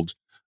tripled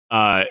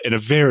in a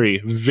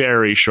very,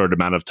 very short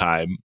amount of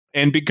time.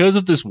 And because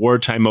of this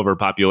wartime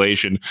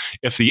overpopulation,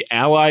 if the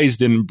Allies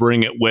didn't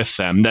bring it with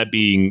them, that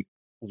being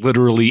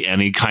literally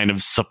any kind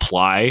of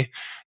supply,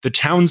 the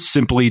town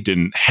simply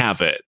didn't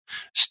have it.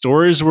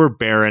 Stores were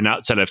barren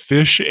outside of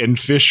fish and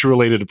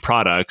fish-related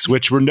products,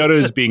 which were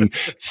noted as being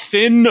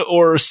thin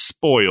or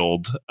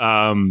spoiled.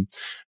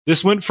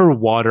 This went for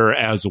water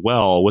as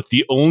well, with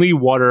the only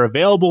water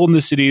available in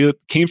the city that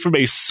came from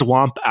a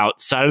swamp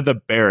outside of the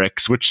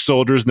barracks, which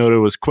soldiers noted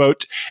was,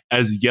 quote,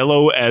 "as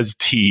yellow as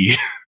tea."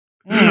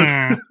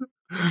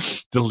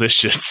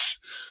 Delicious.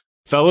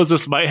 Fellas,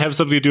 this might have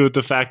something to do with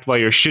the fact why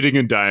you're shitting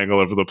and dying all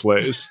over the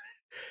place.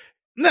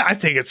 No, I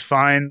think it's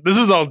fine. This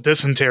is all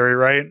dysentery,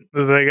 right?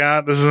 They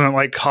got this isn't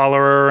like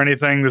cholera or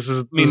anything. This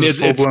is it's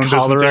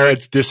cholera, dysentery.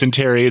 It's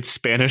dysentery, it's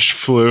Spanish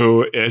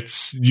flu,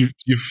 it's you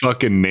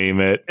fucking name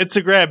it. It's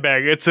a grab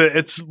bag.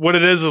 It's what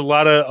it is. A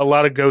lot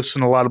of ghosts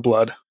and a lot of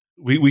blood.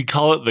 We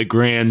call it the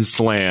Grand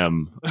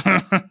Slam.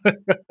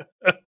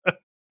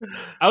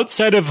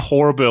 Outside of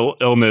horrible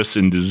illness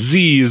and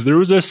disease, there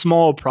was a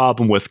small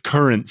problem with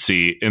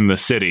currency in the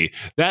city.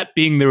 That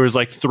being there was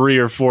like 3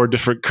 or 4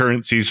 different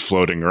currencies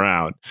floating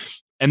around.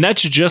 And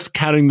that's just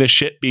counting the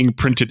shit being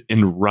printed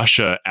in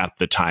Russia at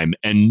the time,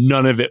 and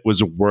none of it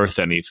was worth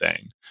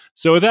anything.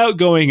 So without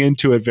going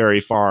into it very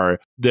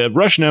far, the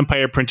Russian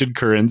Empire printed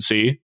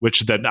currency, which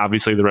then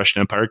obviously the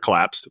Russian Empire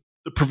collapsed.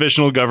 The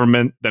provisional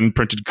government then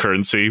printed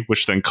currency,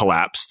 which then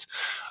collapsed.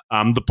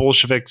 The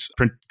Bolsheviks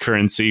print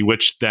currency,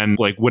 which then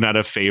went out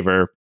of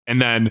favor.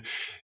 And then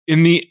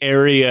in the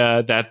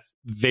area that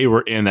they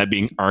were in, that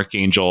being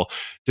Archangel,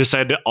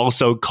 decided to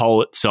also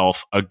call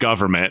itself a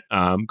government,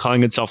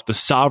 calling itself the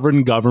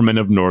Sovereign Government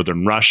of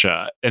Northern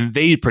Russia. And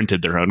they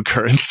printed their own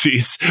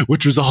currencies,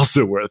 which was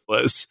also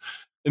worthless.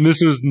 And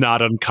this was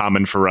not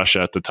uncommon for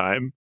Russia at the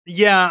time.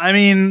 Yeah, I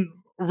mean,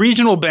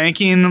 regional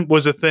banking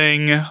was a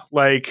thing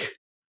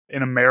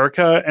in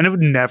America, and it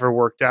would never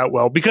worked out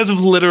well because of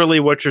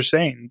literally what you're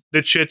saying.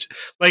 That shit,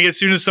 as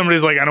soon as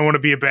somebody's like, "I don't want to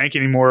be a bank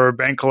anymore," or a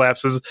bank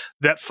collapses,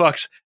 that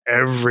fucks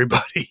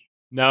everybody.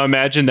 Now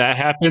imagine that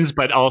happens,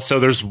 but also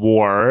there's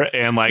war,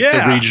 and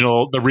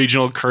the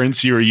regional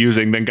currency you were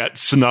using then got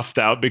snuffed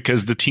out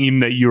because the team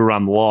that you were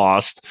on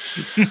lost.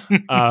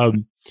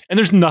 And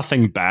there's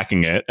nothing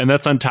backing it. And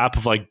that's on top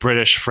of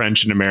British,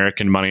 French, and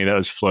American money that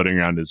was floating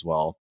around as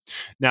well.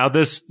 Now,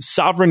 this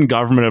sovereign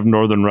government of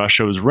Northern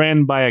Russia was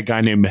ran by a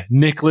guy named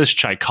Nicholas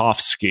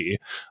Tchaikovsky.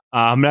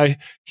 Now,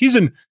 he's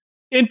an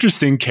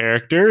interesting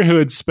character who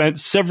had spent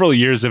several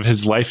years of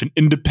his life in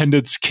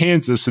Independence,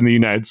 Kansas in the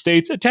United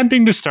States,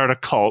 attempting to start a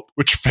cult,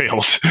 which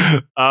failed.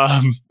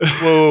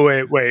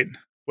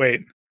 Wait.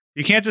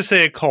 You can't just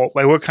say a cult.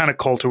 Like, what kind of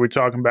cult are we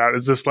talking about?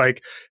 Is it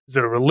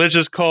a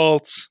religious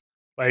cult?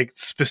 Like,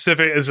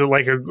 specific? Is it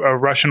like a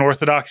Russian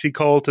Orthodoxy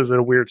cult? Is it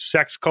a weird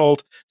sex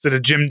cult? Is it a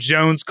Jim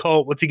Jones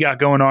cult? What's he got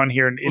going on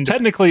here? Well,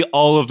 technically,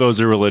 all of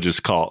those are religious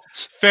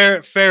cults.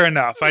 Fair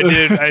enough.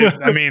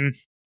 I mean,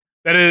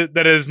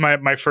 that is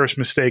my first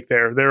mistake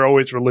there. They're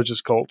always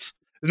religious cults.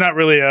 It's not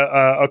really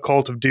a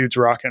cult of dudes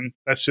rocking.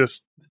 That's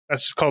just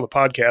called a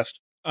podcast.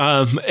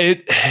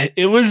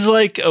 It was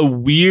like a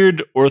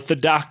weird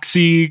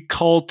orthodoxy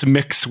cult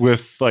mixed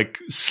with like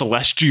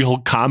celestial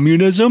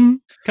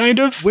communism, kind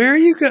of. Where are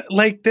you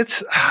like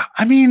that's?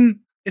 I mean,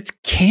 it's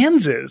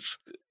Kansas.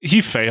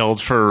 He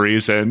failed for a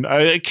reason.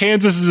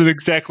 Kansas isn't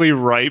exactly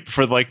ripe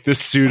for like this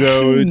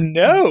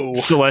pseudo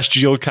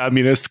celestial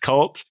communist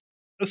cult,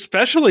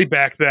 especially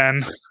back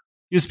then.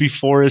 He was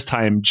before his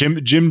time.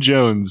 Jim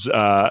Jones.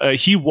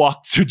 He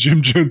walked so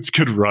Jim Jones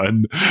could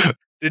run.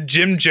 Did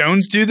Jim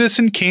Jones do this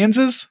in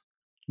Kansas?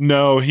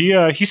 No,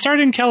 he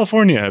started in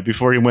California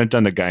before he went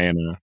down to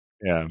Guyana.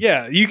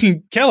 Yeah.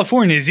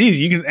 California is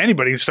easy.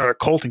 Anybody can start a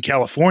cult in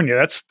California.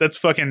 That's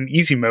fucking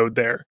easy mode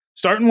there.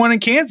 Starting one in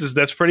Kansas,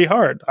 that's pretty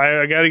hard.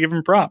 I got to give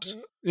him props.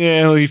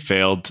 Yeah, well, he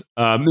failed.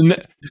 Do I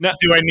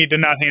need to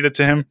not hand it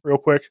to him real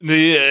quick?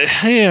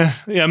 Yeah.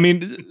 I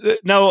mean,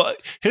 no,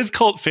 his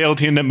cult failed.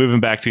 He ended up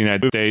moving back to the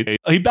United States.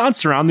 He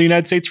bounced around the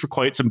United States for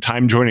quite some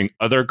time, joining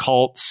other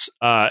cults,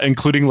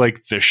 including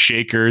like the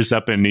Shakers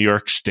up in New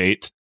York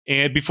State.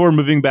 And before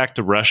moving back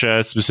to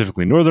Russia,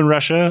 specifically northern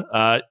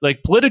Russia,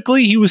 like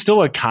politically, he was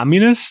still a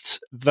communist,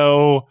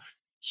 though.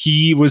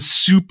 He was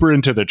super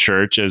into the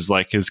church, as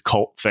like his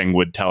cult thing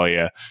would tell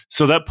you.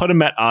 So that put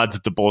him at odds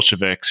with the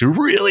Bolsheviks, who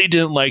really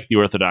didn't like the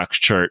Orthodox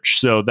Church.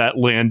 So that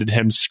landed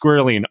him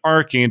squarely in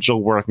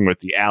Archangel, working with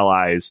the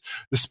Allies,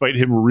 despite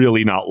him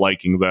really not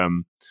liking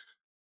them.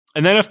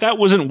 And then if that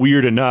wasn't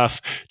weird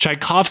enough,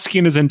 Tchaikovsky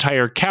and his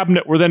entire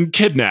cabinet were then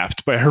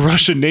kidnapped by a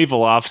Russian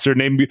naval officer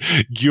named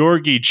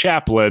Georgy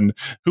Chaplin,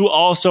 who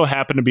also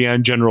happened to be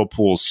on General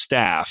Poole's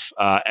staff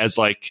as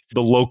like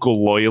the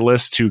local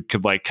loyalist who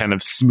could like kind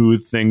of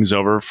smooth things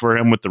over for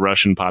him with the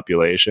Russian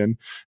population.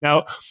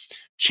 Now,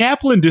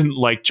 Chaplin didn't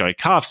like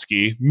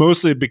Tchaikovsky,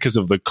 mostly because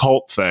of the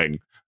cult thing.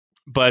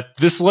 But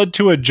this led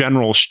to a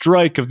general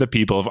strike of the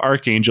people of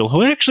Archangel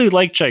who actually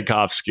liked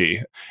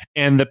Tchaikovsky.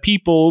 And the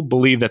people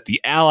believed that the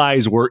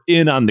Allies were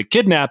in on the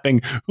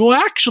kidnapping, who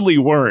actually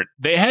weren't.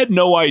 They had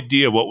no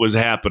idea what was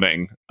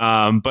happening,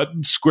 but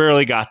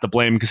squarely got the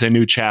blame because they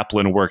knew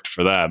Chaplin worked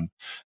for them.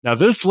 Now,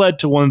 this led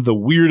to one of the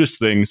weirdest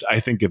things I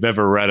think I've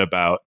ever read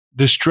about.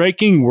 The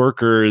striking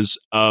workers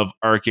of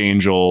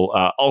Archangel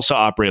also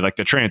operate like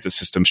the transit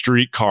system,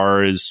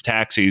 streetcars,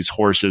 taxis,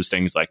 horses,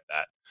 things like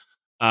that.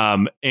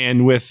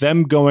 And with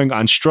them going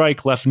on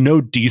strike left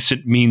no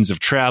decent means of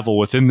travel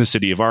within the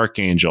city of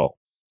Archangel.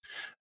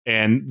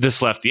 And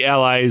this left the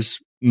Allies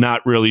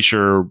not really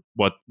sure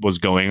what was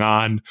going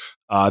on.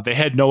 They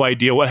had no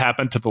idea what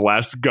happened to the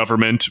last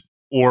government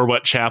or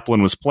what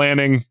Chaplin was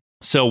planning.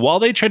 So while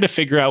they tried to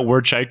figure out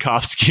where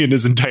Tchaikovsky and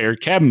his entire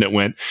cabinet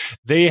went,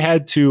 they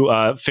had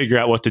to figure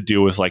out what to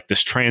do with like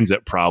this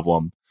transit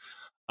problem.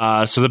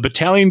 So the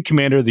battalion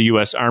commander of the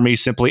U.S. Army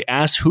simply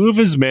asked who of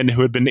his men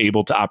who had been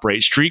able to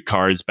operate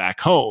streetcars back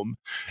home.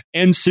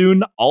 And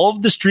soon, all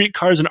of the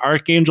streetcars in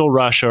Archangel,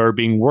 Russia are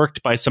being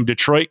worked by some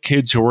Detroit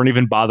kids who weren't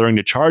even bothering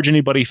to charge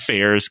anybody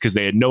fares because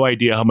they had no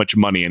idea how much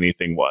money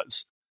anything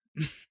was.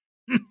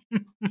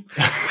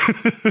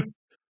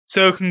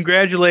 So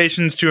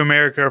congratulations to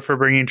America for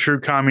bringing true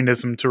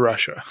communism to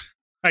Russia,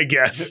 I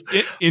guess.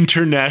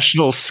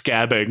 International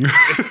scabbing.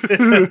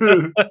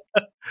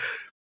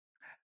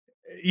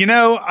 You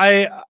know,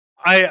 I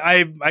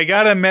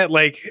gotta admit,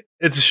 like,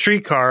 it's a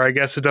streetcar. I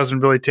guess it doesn't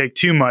really take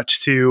too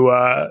much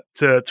to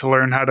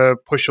learn how to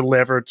push a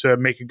lever to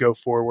make it go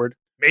forward.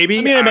 Maybe.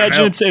 I mean, I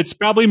imagine it's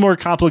probably more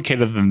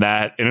complicated than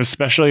that, and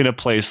especially in a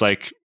place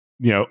like,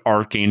 you know,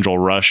 Archangel,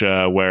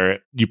 Russia, where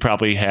you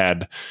probably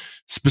had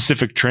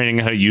specific training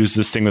on how to use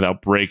this thing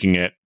without breaking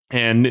it.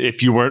 And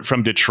if you weren't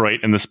from Detroit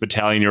in this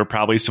battalion, you were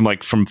probably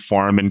from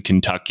farm in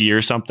Kentucky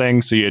or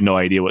something, so you had no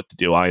idea what to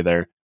do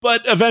either.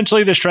 But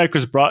eventually the strike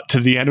was brought to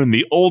the end when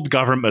the old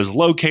government was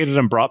located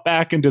and brought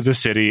back into the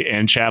city,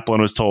 and Chaplin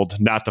was told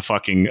not to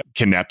fucking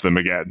kidnap them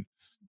again.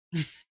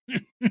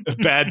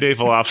 Bad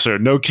naval officer,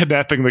 no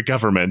kidnapping the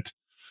government.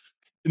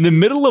 In the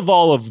middle of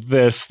all of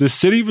this, the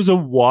city was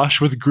awash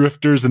with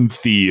grifters and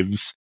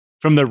thieves.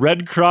 From the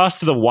Red Cross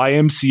to the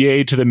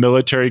YMCA to the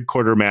military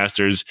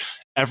quartermasters,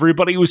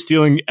 everybody was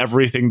stealing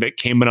everything that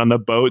came in on the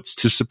boats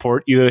to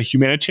support either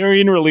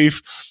humanitarian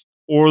relief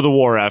or the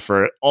war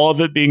effort, all of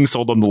it being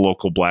sold on the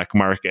local black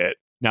market.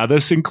 Now,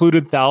 this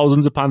included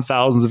thousands upon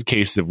thousands of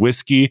cases of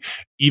whiskey,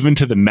 even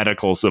to the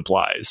medical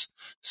supplies.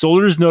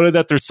 Soldiers noted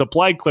that their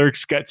supply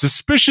clerks got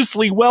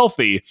suspiciously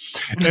wealthy.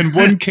 And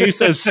one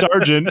case, as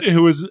sergeant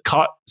who was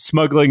caught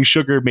smuggling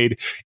sugar, made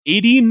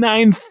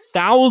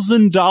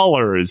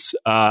 $89,000.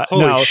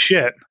 Holy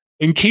shit.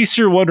 In case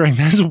you're wondering,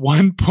 that's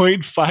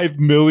 $1.5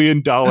 million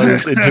in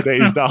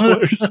today's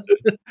dollars.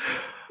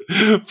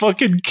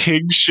 Fucking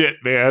king shit,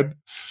 man.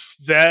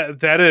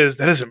 That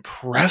is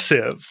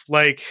impressive.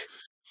 Like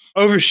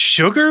over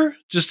sugar,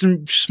 just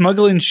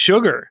smuggling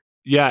sugar.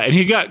 Yeah, and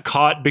he got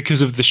caught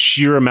because of the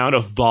sheer amount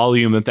of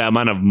volume that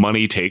amount of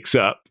money takes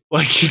up.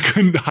 Like he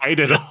couldn't hide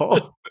it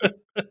all.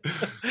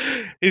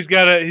 He's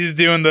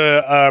doing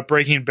the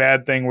Breaking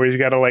Bad thing where he's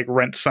got to like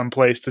rent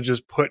someplace to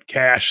just put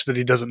cash that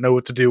he doesn't know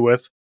what to do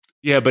with.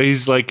 Yeah, but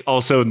he's like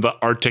also in the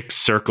Arctic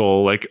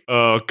Circle, like,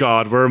 oh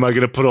God, where am I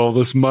going to put all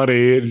this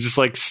money? And he's just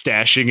like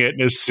stashing it in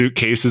his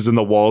suitcases in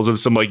the walls of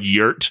some like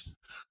yurt.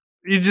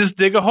 You just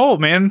dig a hole,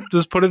 man.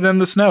 Just put it in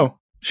the snow.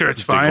 Sure,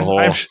 it's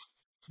fine.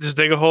 Just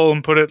dig a hole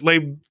and put it,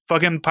 like,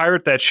 fucking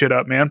pirate that shit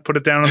up, man. Put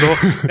it down in the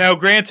hole. Now,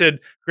 granted,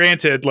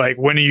 like,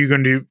 when are you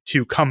going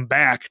to come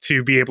back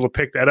to be able to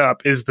pick that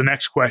up is the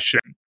next question.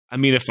 I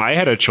mean, if I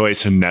had a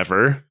choice,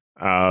 never.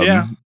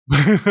 Yeah.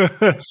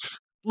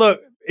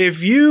 Look,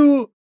 if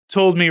you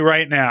told me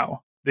right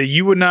now that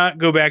you would not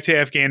go back to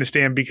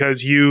Afghanistan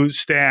because you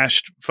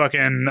stashed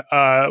fucking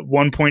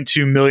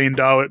 $1.2 million.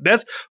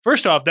 That's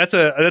first off, that's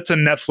a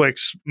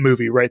Netflix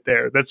movie right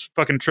there. That's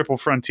fucking Triple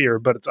Frontier,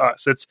 but it's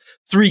us. It's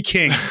Three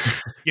Kings.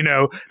 You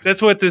know, that's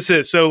what this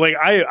is. So like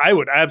I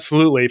would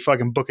absolutely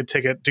fucking book a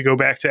ticket to go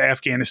back to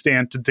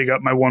Afghanistan to dig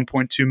up my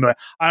 1.2 million.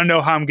 I don't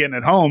know how I'm getting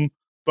it home,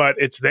 but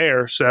it's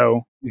there.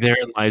 So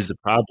therein lies the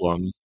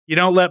problem. You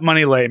don't let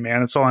money lay,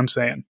 man. That's all I'm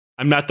saying.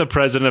 I'm not the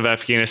president of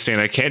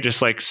Afghanistan. I can't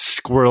just like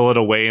squirrel it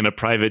away in a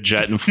private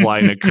jet and fly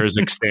into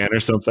Kyrgyzstan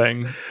or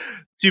something.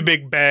 2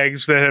 big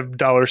bags that have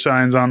dollar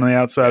signs on the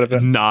outside of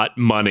it. Not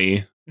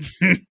money.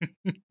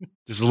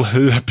 Just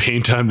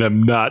paint on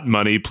them, not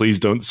money. Please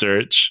don't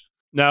search.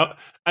 Now,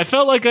 I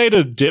felt like I had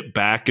to dip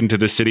back into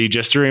the city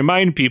just to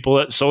remind people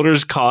that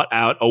soldiers caught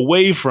out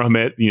away from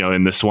it, you know,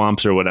 in the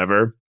swamps or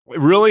whatever,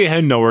 really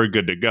had nowhere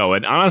good to go.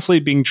 And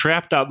honestly, being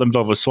trapped out in the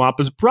middle of a swamp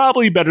is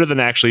probably better than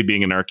actually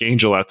being an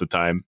Archangel at the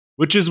time.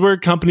 Which is where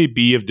Company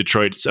B of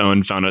Detroit's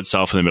Own found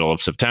itself in the middle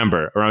of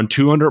September, around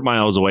 200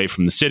 miles away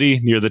from the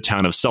city, near the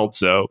town of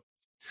Seltzow.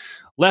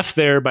 Left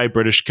there by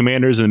British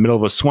commanders in the middle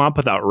of a swamp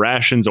without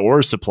rations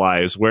or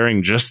supplies,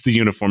 wearing just the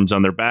uniforms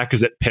on their back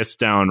as it pissed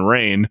down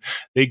rain,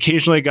 they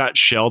occasionally got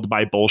shelled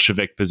by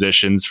Bolshevik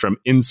positions from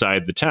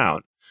inside the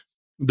town.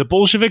 The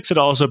Bolsheviks had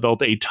also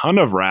built a ton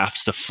of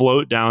rafts to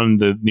float down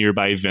the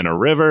nearby Vina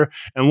River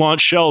and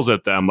launch shells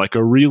at them like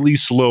a really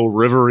slow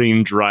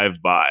riverine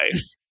drive-by.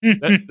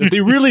 that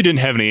they really didn't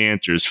have any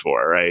answers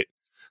for, right?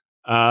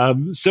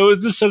 So it was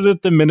decided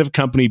that the men of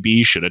Company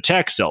B should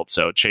attack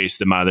Seltzow, chase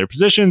them out of their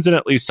positions, and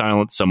at least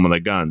silence some of the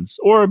guns.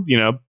 Or, you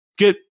know,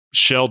 get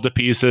shelled to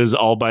pieces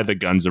all by the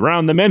guns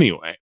around them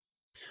anyway.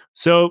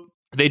 So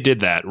they did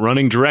that,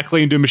 running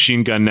directly into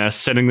machine gun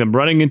nests, sending them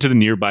running into the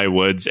nearby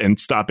woods and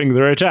stopping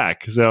their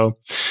attack. So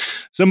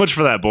much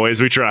for that,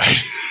 boys. We tried.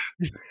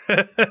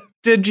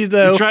 Did you,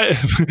 though?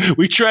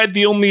 We tried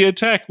the only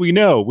attack we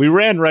know. We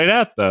ran right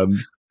at them.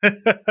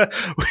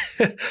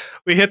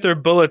 We hit their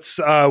bullets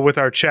with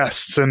our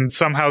chests, and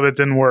somehow that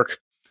didn't work.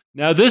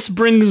 Now, this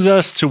brings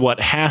us to what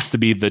has to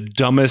be the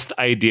dumbest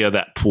idea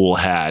that Poole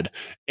had.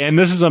 And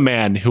this is a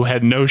man who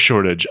had no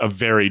shortage of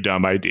very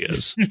dumb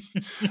ideas.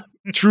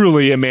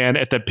 Truly a man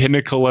at the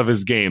pinnacle of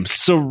his game,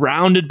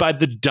 surrounded by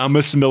the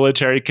dumbest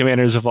military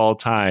commanders of all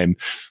time.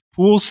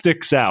 Poole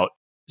sticks out.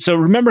 So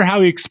remember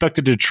how he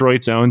expected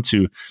Detroit's Own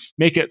to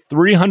make it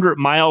 300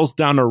 miles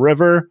down a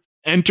river?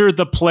 Enter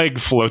the plague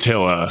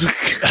flotilla.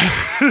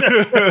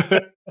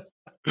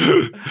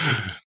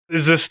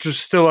 Is this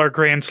still our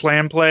Grand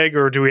Slam plague,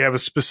 or do we have a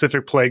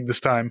specific plague this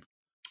time?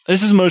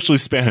 This is mostly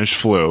Spanish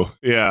flu.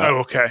 Yeah. Oh,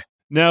 okay.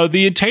 Now,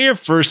 the entire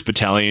 1st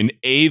Battalion,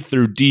 A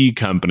through D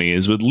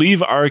companies, would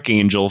leave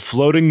Archangel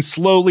floating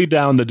slowly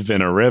down the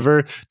Dvina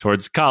River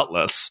towards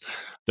Kotlas.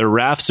 The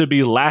rafts would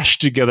be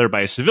lashed together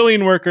by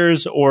civilian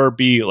workers or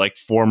be like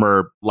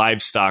former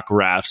livestock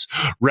rafts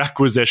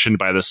requisitioned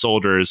by the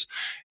soldiers,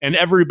 and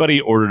everybody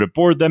ordered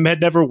aboard them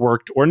had never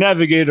worked or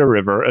navigated a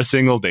river a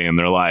single day in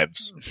their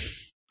lives.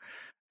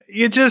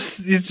 You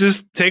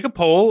just take a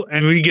pole,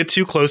 and when you get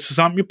too close to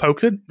something, you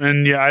poke it,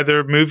 and you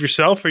either move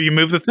yourself or you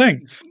move the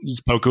thing.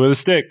 Just poke it with a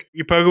stick.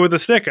 You poke it with a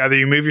stick. Either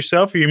you move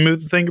yourself or you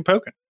move the thing you're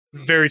poking.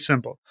 Very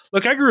simple.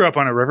 Look, I grew up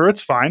on a river.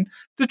 It's fine.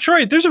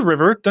 Detroit, there's a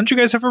river. Don't you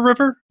guys have a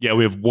river? Yeah,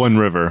 we have one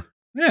river.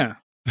 Yeah.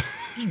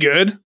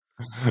 Good.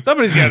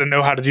 Somebody's got to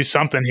know how to do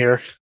something here.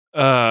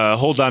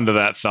 Hold on to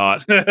that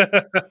thought.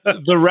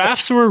 The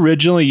rafts were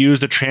originally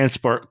used to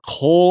transport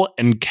coal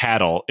and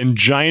cattle in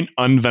giant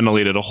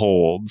unventilated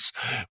holds,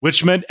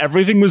 which meant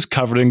everything was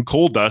covered in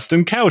coal dust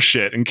and cow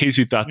shit in case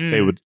you thought that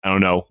they would, I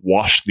don't know,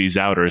 wash these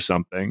out or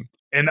something.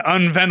 And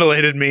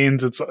unventilated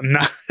means it's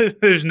not.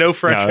 There's no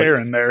fresh air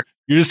in there.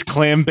 You're just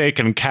clam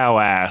bacon cow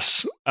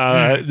ass.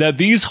 That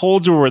these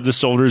holds were where the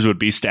soldiers would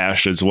be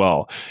stashed as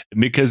well.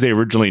 And because they were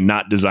originally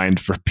not designed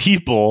for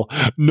people,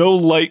 no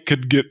light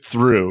could get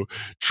through,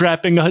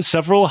 trapping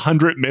several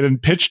hundred men in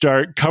pitch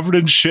dark, covered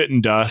in shit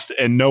and dust,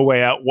 and no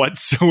way out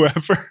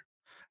whatsoever.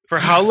 For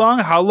how long?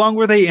 How long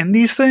were they in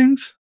these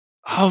things?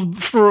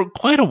 For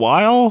quite a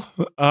while.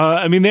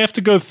 I mean, they have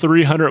to go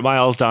 300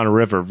 miles down a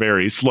river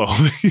very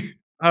slowly.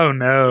 Oh,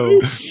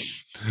 no.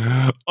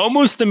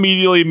 Almost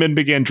immediately, men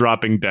began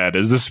dropping dead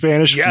as the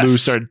Spanish flu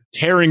started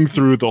tearing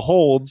through the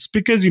holds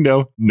because,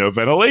 no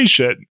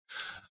ventilation.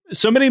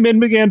 So many men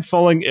began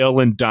falling ill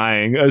and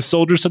dying, as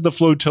soldiers said the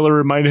flotilla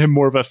reminded him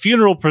more of a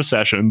funeral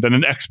procession than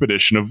an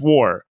expedition of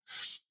war.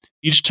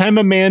 Each time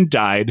a man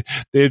died,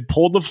 they'd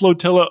pull the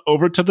flotilla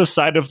over to the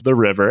side of the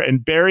river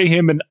and bury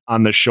him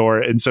on the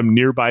shore in some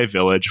nearby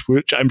village,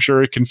 which I'm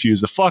sure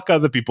confused the fuck out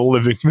of the people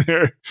living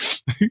there.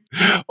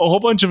 A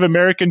whole bunch of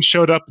Americans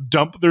showed up,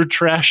 dumped their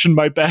trash in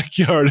my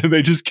backyard, and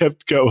they just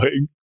kept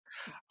going.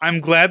 I'm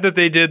glad that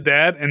they did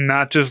that and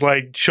not just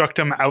like chucked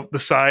them out the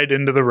side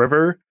into the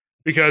river,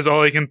 because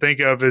all I can think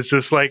of is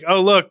just like,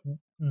 oh, look,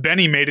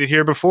 Benny made it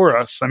here before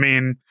us. I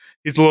mean,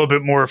 he's a little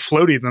bit more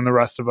floaty than the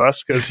rest of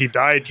us because he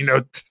died,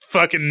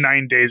 fucking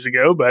 9 days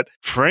ago. But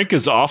Frank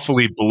is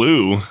awfully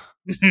blue.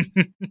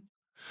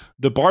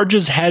 The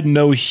barges had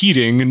no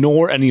heating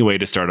nor any way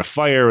to start a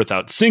fire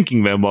without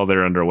sinking them while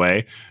they're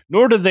underway,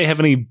 nor did they have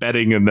any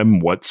bedding in them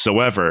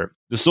whatsoever.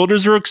 The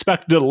soldiers were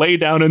expected to lay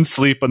down and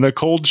sleep on the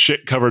cold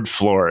shit-covered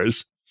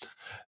floors.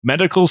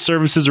 Medical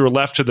services were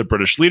left to the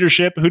British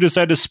leadership, who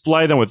decided to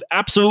supply them with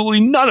absolutely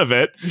none of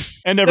it,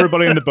 and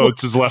everybody in the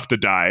boats is left to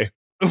die.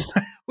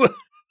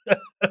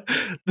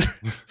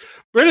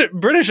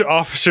 British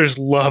officers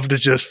love to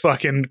just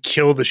fucking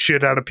kill the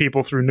shit out of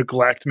people through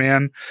neglect,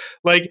 man.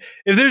 Like,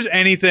 if there's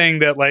anything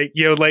that, like,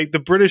 like the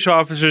British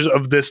officers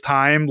of this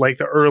time, like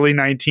the early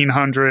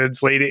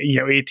 1900s, late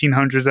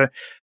 1800s,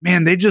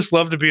 man, they just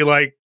love to be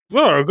like,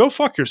 well, go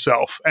fuck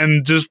yourself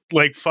and just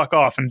like fuck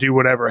off and do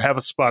whatever. Have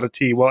a spot of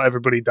tea while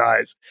everybody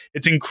dies.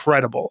 It's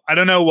incredible. I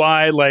don't know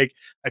why. Like,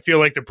 I feel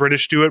like the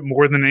British do it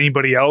more than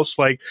anybody else.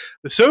 Like,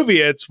 the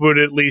Soviets would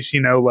at least,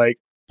 like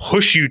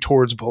push you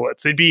towards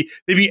bullets. They'd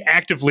be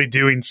actively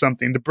doing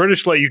something. The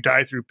British let you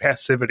die through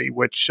passivity,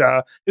 which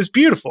is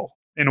beautiful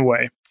in a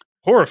way.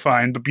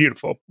 Horrifying, but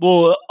beautiful.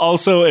 Well,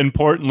 also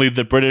importantly,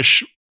 the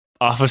British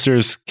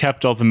officers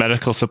kept all the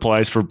medical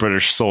supplies for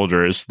British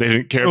soldiers. They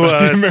didn't care about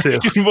the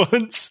American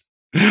ones.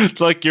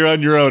 It's like, you're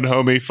on your own,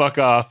 homie. Fuck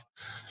off.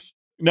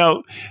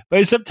 Now,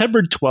 by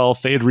September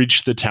 12th, they had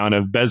reached the town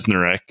of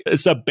Besnarek.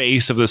 It's a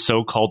base of the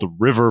so-called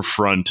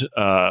riverfront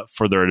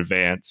for their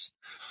advance.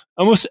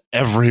 Almost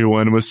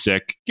everyone was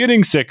sick,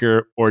 getting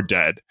sicker, or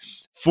dead.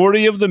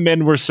 40 of the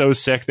men were so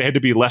sick they had to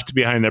be left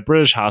behind a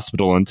British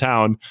hospital in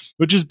town,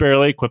 which is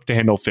barely equipped to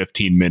handle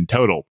 15 men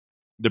total.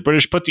 The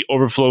British put the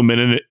overflow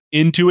men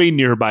into a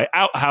nearby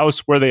outhouse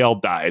where they all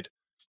died.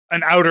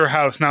 An outer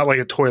house, not like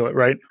a toilet,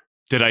 right?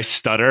 Did I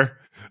stutter?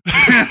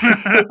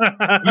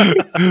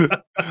 I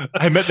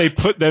meant they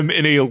put them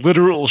in a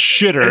literal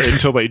shitter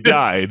until they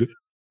died.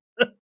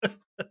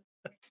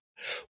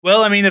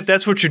 Well, I mean, if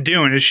that's what you're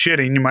doing is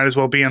shitting, you might as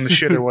well be on the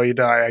shitter while you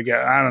die, I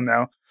guess. I don't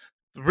know.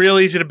 Real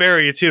easy to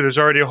bury you, too. There's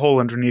already a hole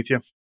underneath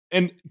you.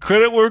 And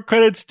credit where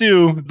credit's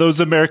due, those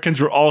Americans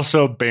were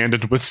also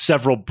abandoned with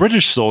several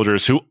British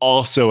soldiers who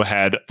also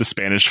had the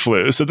Spanish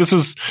flu. So this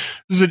is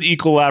an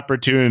equal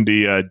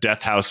opportunity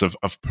death house of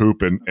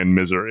poop and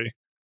misery.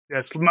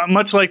 Yes,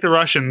 much like the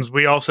Russians,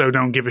 we also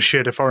don't give a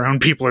shit if our own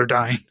people are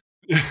dying.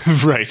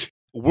 Right.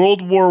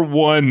 World War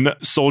I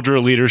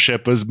soldier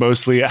leadership was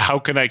mostly, how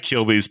can I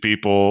kill these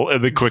people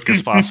in the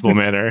quickest possible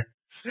manner?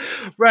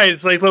 Right.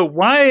 It's like, look,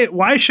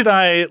 why should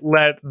I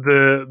let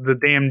the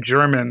damn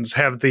Germans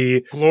have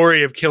the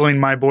glory of killing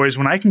my boys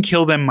when I can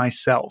kill them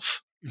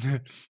myself?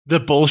 The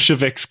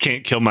Bolsheviks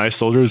can't kill my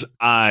soldiers.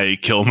 I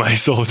kill my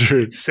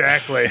soldiers.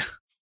 Exactly.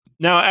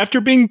 Now,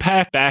 after being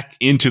packed back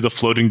into the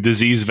floating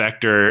disease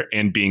vector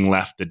and being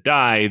left to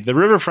die, the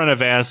riverfront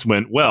advance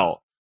went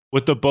well,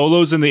 with the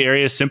Bolos in the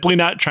area simply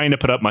not trying to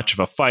put up much of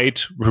a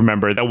fight.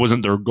 Remember, that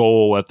wasn't their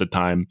goal at the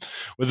time,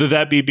 whether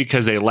that be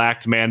because they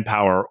lacked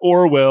manpower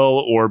or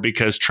will, or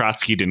because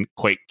Trotsky didn't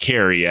quite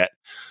care yet.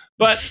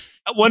 But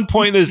at one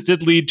point, this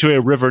did lead to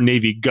a River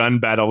Navy gun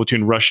battle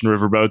between Russian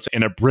riverboats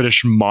and a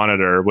British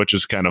Monitor, which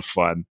is kind of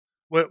fun.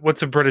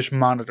 What's a British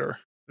Monitor?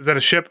 Is that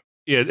a ship?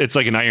 Yeah, it's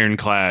like an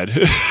ironclad,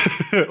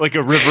 like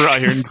a river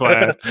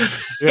ironclad.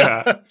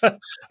 Yeah.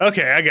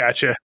 Okay, I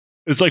gotcha.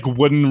 It's like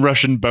wooden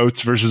Russian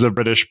boats versus a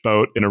British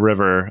boat in a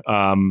river.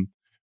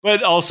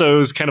 But also it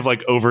was kind of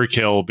like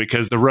overkill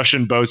because the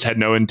Russian boats had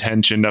no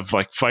intention of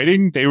like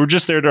fighting. They were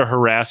just there to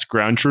harass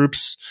ground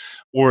troops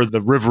or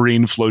the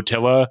riverine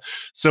flotilla.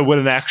 So when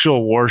an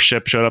actual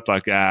warship showed up,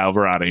 like,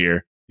 we're out of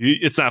here.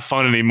 It's not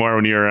fun anymore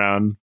when you're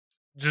around.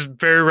 Just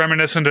very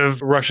reminiscent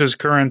of Russia's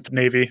current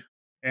navy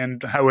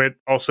and how it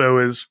also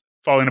is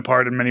falling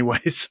apart in many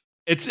ways.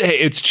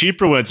 It's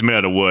cheaper when it's made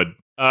out of wood.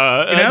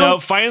 Now,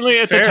 finally,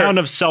 at the town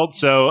of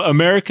Seltso,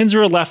 Americans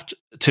were left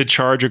to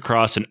charge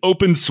across an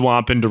open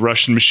swamp into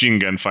Russian machine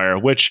gun fire,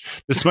 which,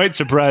 this might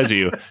surprise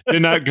you,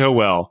 did not go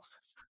well,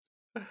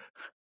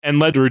 and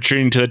led to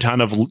retreating to the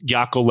town of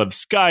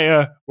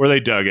Yakovlevskaya, where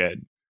they dug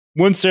in.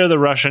 Once there, the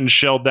Russians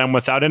shelled them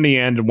without any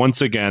end, and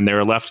once again, they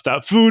were left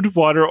without food,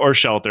 water, or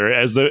shelter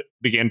as it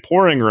began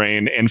pouring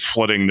rain and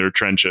flooding their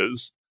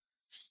trenches.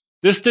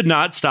 This did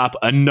not stop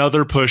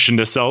another push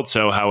into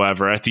Seltso,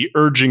 however, at the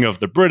urging of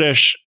the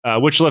British,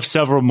 which left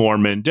several more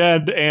men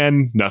dead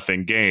and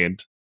nothing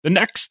gained. The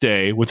next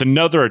day, with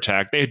another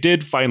attack, they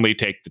did finally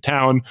take the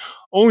town,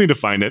 only to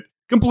find it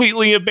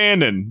completely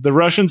abandoned. The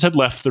Russians had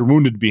left their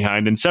wounded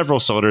behind, and several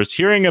soldiers,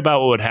 hearing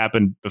about what had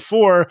happened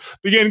before,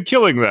 began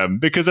killing them,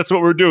 because that's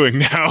what we're doing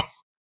now.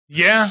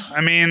 Yeah,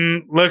 I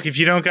mean, look, if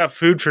you don't got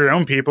food for your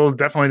own people,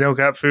 definitely don't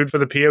got food for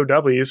the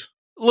POWs.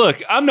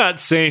 Look, I'm not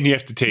saying you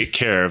have to take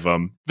care of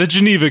them. The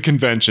Geneva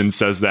Convention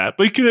says that,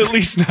 but you can at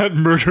least not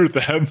murder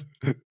them.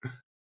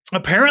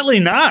 Apparently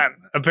not.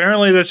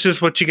 Apparently that's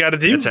just what you got to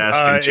do. It's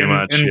asking too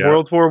much in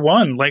World War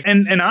One. Like,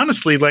 and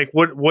honestly, like,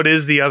 what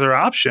is the other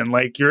option?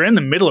 Like, you're in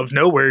the middle of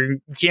nowhere.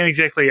 You can't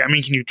exactly. I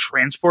mean, can you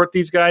transport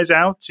these guys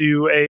out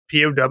to a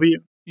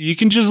POW? You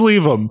can just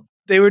leave them.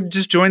 They would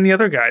just join the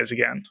other guys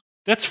again.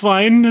 That's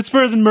fine. It's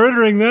better than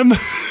murdering them.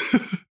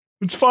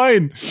 It's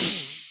fine.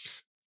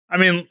 I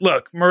mean,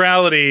 look,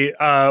 morality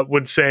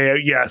would say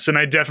yes, and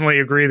I definitely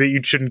agree that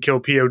you shouldn't kill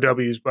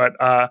POWs. But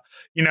at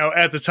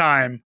the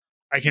time,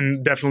 I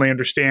can definitely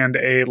understand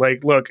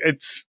look,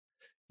 it's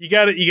you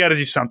got to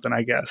do something.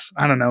 I guess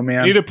I don't know,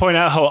 man. I need to point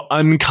out how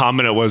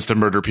uncommon it was to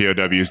murder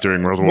POWs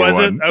during World War I. Was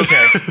it?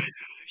 Okay.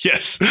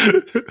 Yes.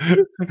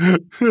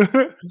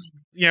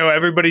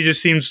 Everybody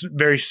just seems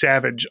very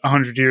savage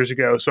 100 years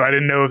ago. So I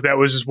didn't know if that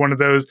was just one of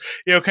those,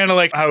 kind of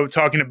like how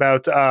talking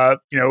about,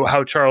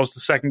 how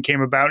Charles II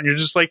came about. And you're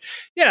just like,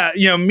 yeah,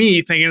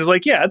 me thinking is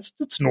like, yeah,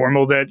 it's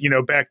normal that,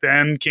 back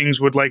then kings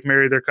would like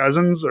marry their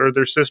cousins or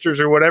their sisters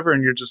or whatever.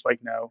 And you're just like,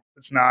 no,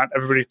 it's not.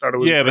 Everybody thought it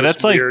was. Yeah, but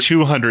that's weird. Like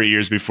 200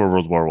 years before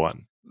World War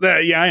I.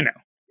 Yeah, I know.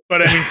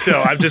 But I mean,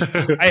 still,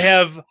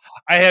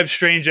 I have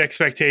strange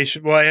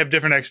expectations. Well, I have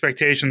different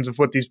expectations of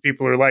what these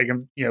people are like.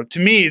 And, to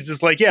me, it's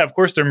just like, yeah, of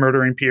course they're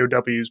murdering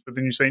POWs. But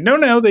then you say,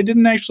 no, they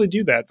didn't actually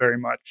do that very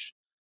much.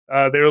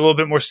 They were a little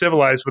bit more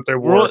civilized with their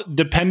war. Well,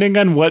 depending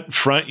on what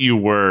front you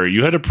were,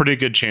 you had a pretty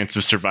good chance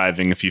of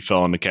surviving if you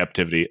fell into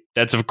captivity.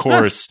 That's, of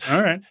course,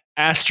 all right.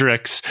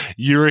 Asterisks,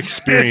 your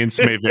experience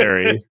may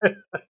vary.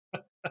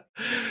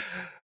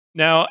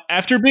 Now,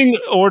 after being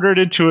ordered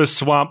into a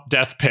swamp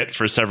death pit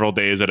for several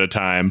days at a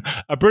time,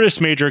 a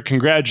British major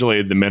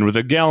congratulated the men with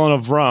a gallon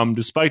of rum,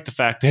 despite the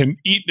fact they hadn't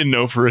eaten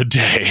enough for a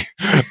day,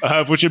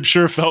 which I'm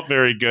sure felt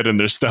very good in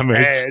their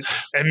stomachs. Hey,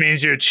 that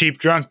means you're a cheap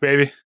drunk,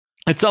 baby.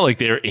 It's not like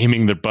they were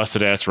aiming their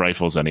busted-ass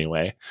rifles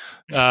anyway.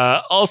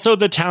 Also,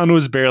 the town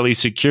was barely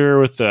secure,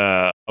 with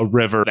a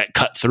river that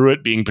cut through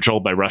it being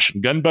patrolled by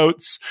Russian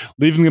gunboats,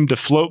 leaving them to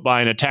float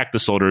by and attack the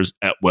soldiers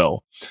at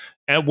will.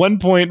 At one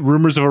point,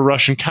 rumors of a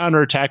Russian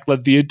counterattack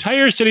led the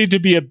entire city to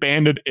be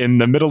abandoned in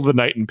the middle of the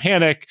night in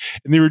panic,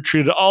 and they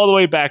retreated all the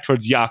way back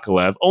towards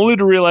Yakovlev, only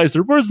to realize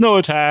there was no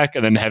attack,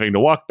 and then having to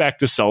walk back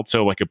to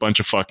Seltzow like a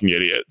bunch of fucking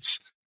idiots.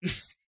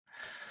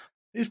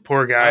 These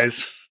poor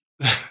guys.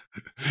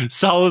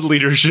 Solid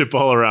leadership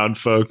all around,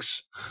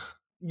 folks.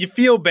 You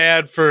feel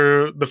bad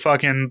for the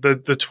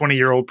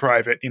 20-year-old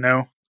private,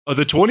 Oh,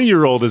 the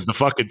 20-year-old is the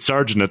fucking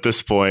sergeant at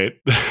this point.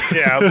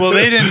 Yeah, well,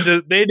 they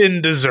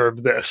didn't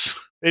deserve this.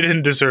 They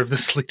didn't deserve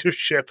this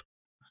leadership.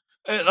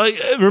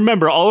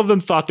 Remember, all of them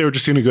thought they were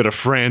just going to go to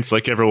France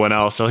like everyone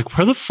else. They're like,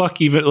 where the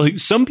fuck even? Like,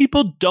 some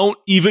people don't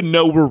even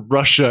know where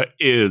Russia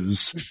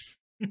is.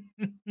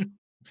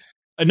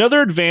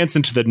 Another advance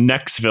into the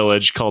next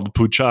village, called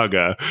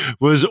Puchaga,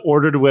 was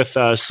ordered with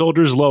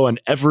soldiers low on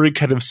every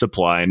kind of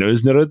supply. And it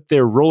was noted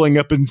they're rolling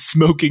up and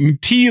smoking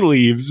tea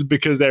leaves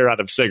because they're out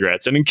of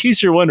cigarettes. And in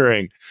case you're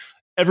wondering,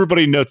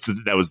 everybody notes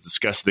that was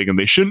disgusting and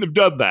they shouldn't have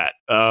done that.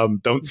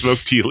 Don't smoke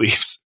tea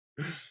leaves.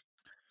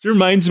 It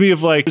reminds me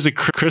of there's a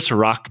Chris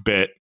Rock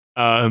bit.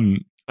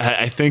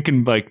 I think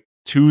in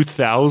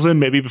 2000,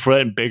 maybe before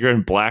that, in Bigger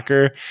and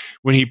Blacker,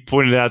 when he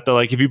pointed out that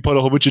if you put a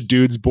whole bunch of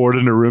dudes bored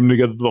in a room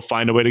together, they'll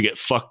find a way to get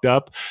fucked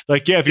up.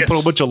 If you put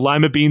a bunch of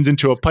lima beans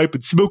into a pipe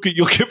and smoke it,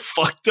 you'll get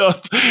fucked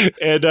up.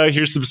 And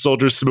here's some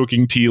soldiers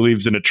smoking tea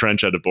leaves in a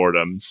trench out of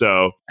boardom.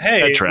 So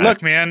hey,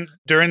 look, man,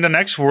 during the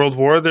next World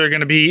War, they're going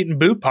to be eating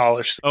boot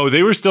polish. Oh,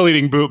 they were still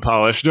eating boot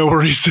polish. No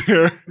worries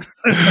there.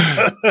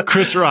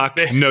 Chris Rock,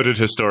 noted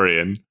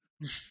historian.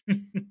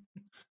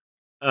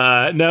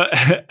 Now,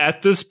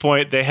 at this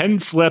point, they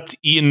hadn't slept,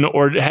 eaten,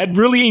 or had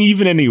really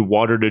even any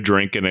water to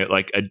drink in it,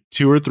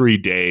 2 or 3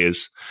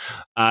 days.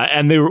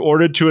 And they were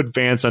ordered to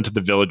advance onto the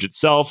village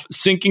itself,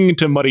 sinking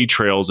into muddy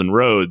trails and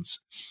roads.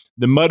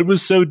 The mud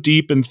was so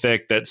deep and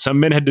thick that some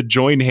men had to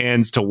join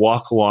hands to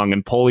walk along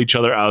and pull each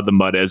other out of the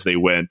mud as they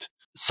went.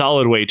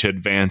 Solid way to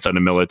advance on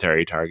a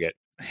military target.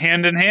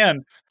 Hand in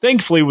hand.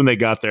 Thankfully, when they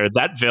got there,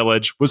 that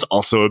village was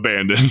also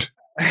abandoned.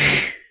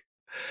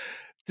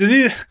 What's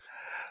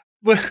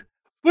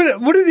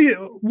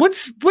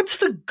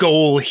the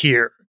goal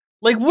here?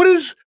 What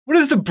is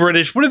the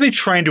British? What are they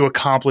trying to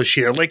accomplish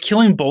here?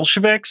 Killing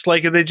Bolsheviks? Are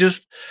they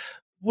just?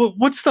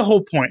 What's the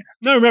whole point?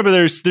 No, remember,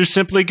 they're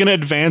simply going to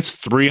advance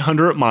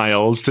 300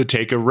 miles to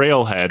take a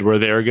railhead where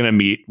they're going to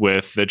meet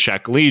with the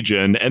Czech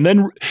Legion, and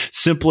then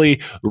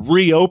simply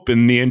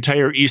reopen the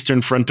entire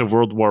eastern front of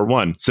World War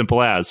I.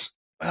 Simple as.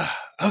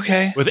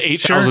 Okay. With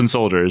 8,000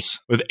 soldiers.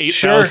 With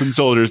 8,000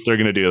 soldiers, they're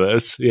going to do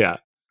this. Yeah.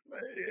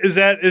 Is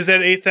that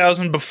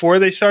 8,000 before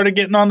they started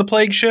getting on the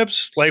plague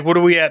ships? What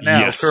are we at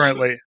now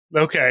currently?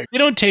 Okay. They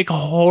don't take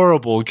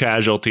horrible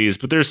casualties,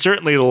 but there's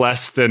certainly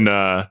less than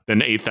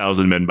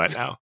 8,000 men by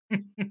now.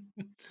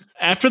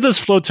 After this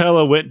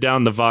flotilla went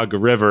down the Vaga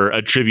River,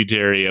 a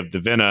tributary of the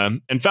Dvina,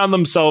 and found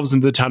themselves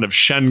in the town of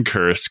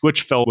Shenkursk,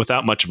 which fell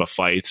without much of a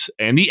fight,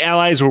 and the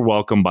Allies were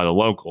welcomed by the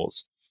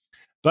locals.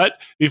 But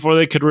before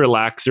they could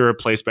relax, they were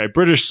replaced by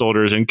British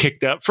soldiers and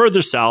kicked out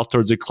further south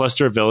towards a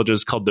cluster of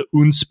villages called the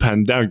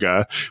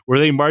Unspandanga, where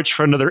they marched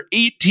for another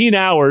 18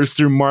 hours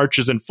through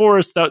marshes and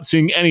forests without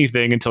seeing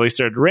anything until they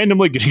started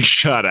randomly getting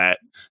shot at.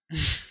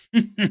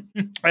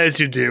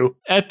 As you do.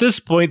 At this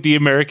point, the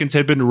Americans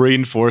had been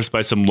reinforced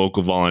by some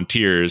local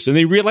volunteers, and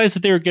they realized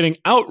that they were getting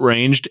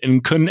outranged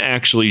and couldn't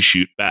actually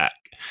shoot back.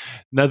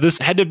 Now, this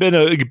had to have been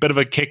a bit of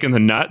a kick in the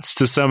nuts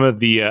to some of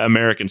the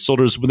American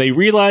soldiers when they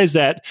realized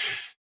that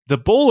the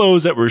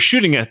Bolos that were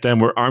shooting at them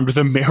were armed with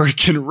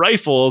American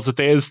rifles that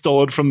they had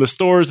stolen from the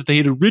stores that they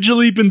had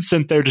originally been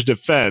sent there to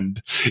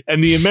defend.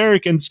 And the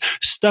Americans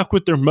stuck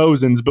with their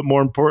Mosins, but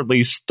more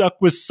importantly, stuck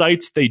with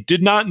sights they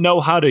did not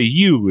know how to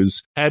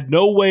use, had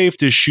no way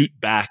to shoot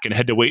back, and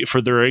had to wait for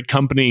their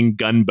accompanying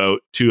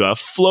gunboat to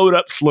float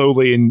up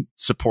slowly and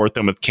support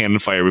them with cannon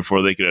fire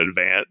before they could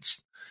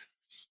advance.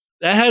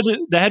 That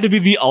had to be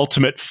the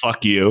ultimate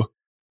fuck you.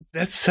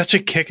 That's such a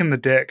kick in the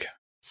dick.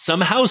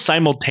 Somehow,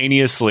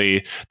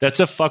 simultaneously,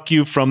 that's a fuck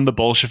you from the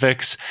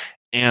Bolsheviks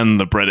and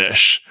the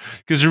British.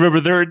 Because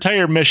remember, their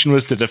entire mission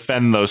was to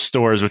defend those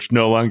stores, which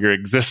no longer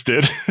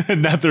existed,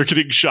 and now they're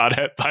getting shot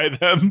at by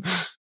them.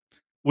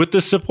 With the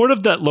support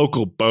of that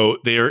local boat,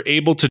 they are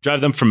able to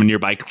drive them from a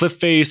nearby cliff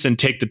face and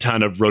take the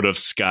town of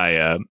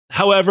Rodovskaya.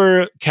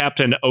 However,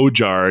 Captain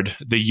Ojard,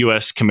 the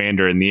U.S.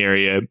 commander in the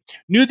area,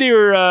 knew they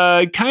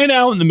were kind of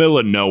out in the middle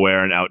of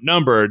nowhere and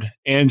outnumbered,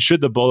 and should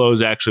the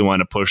Bolos actually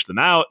want to push them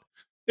out,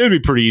 it would be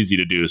pretty easy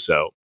to do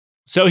so.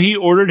 So he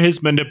ordered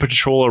his men to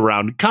patrol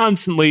around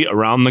constantly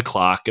around the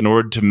clock in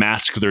order to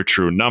mask their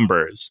true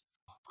numbers.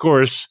 Of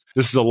course,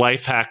 this is a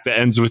life hack that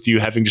ends with you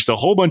having just a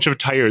whole bunch of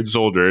tired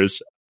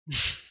soldiers.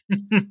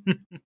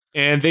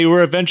 And they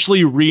were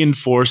eventually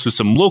reinforced with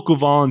some local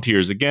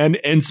volunteers again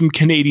and some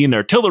Canadian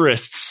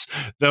artillerists,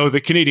 though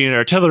the Canadian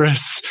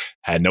artillerists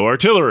had no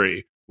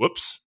artillery.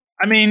 Whoops.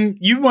 I mean,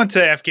 you went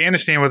to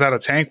Afghanistan without a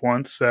tank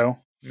once, so,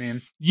 I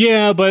mean.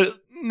 Yeah, but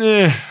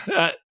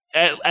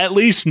at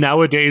least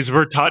nowadays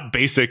we're taught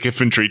basic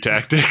infantry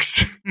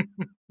tactics.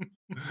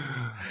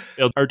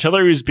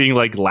 Artillery is being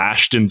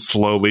lashed and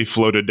slowly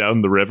floated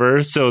down the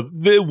river, so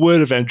they would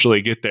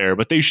eventually get there,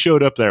 but they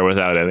showed up there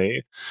without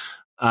any.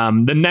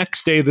 The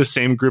next day, the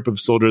same group of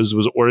soldiers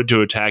was ordered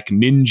to attack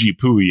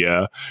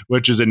Ninjipuya,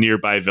 which is a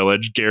nearby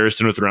village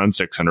garrisoned with around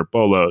 600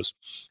 Bolos.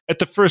 At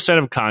the first sign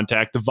of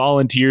contact, the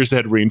volunteers that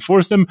had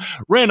reinforced them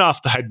ran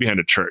off to hide behind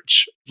a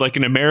church. Like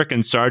an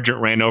American sergeant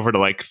ran over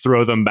to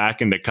throw them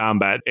back into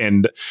combat,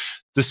 and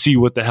to see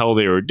what the hell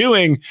they were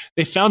doing,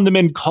 they found the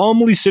men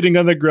calmly sitting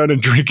on the ground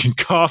and drinking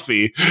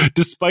coffee,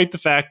 despite the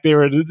fact they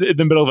were in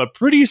the middle of a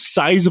pretty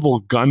sizable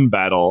gun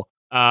battle.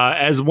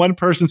 As one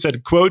person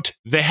said, quote,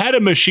 "They had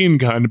a machine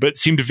gun, but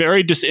seemed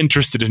very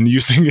disinterested in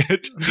using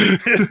it."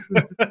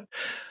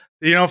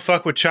 You don't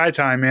fuck with chai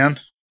time, man.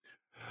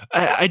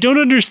 I don't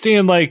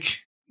understand,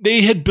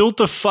 they had built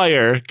a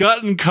fire,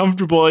 gotten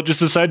comfortable, and just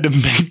decided to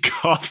make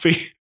coffee.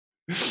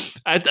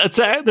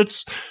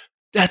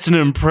 That's an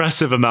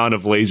impressive amount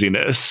of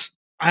laziness.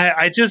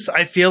 I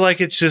feel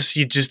like it's just,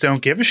 you just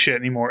don't give a shit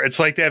anymore. It's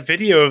like that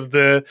video of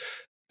the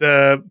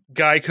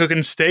guy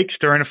cooking steaks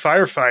during a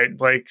firefight.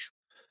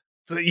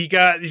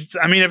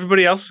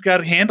 Everybody else has got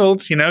it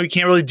handled. You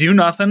can't really do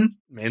nothing.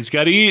 Man's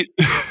got to eat.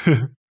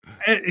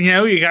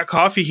 You got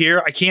coffee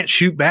here. I can't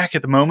shoot back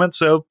at the moment,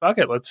 so fuck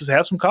it. Let's just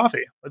have some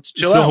coffee. Let's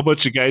chill out. A whole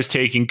bunch of guys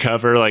taking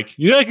cover. I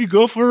could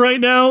go for it right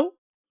now.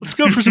 Let's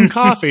go for some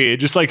coffee.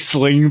 Just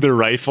slinging the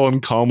rifle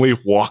and calmly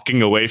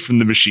walking away from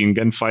the machine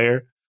gun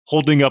fire,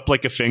 holding up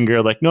a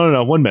finger.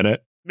 No, 1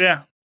 minute.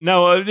 Yeah.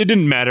 No, it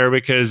didn't matter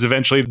because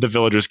eventually the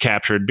village was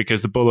captured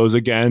because the Bolos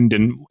again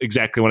didn't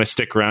exactly want to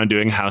stick around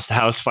doing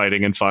house-to-house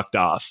fighting and fucked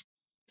off.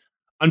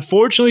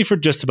 Unfortunately for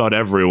just about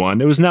everyone,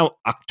 it was now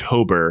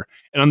October,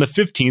 and on the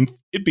 15th,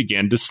 it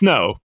began to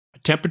snow.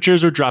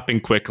 Temperatures were dropping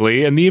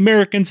quickly, and the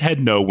Americans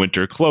had no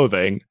winter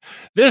clothing.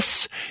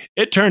 This,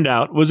 it turned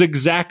out, was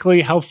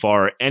exactly how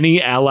far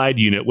any Allied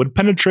unit would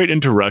penetrate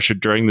into Russia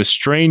during the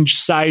strange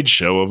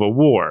sideshow of a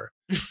war.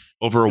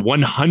 Over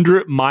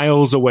 100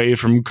 miles away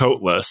from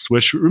Kotlas,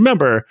 which,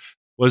 remember,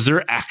 was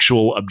their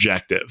actual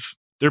objective.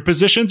 Their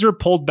positions were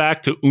pulled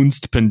back to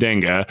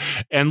Unstpendenga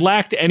and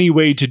lacked any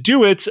way to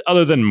do it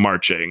other than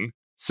marching.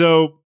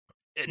 So,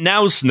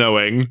 now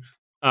snowing,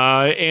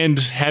 and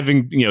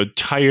having,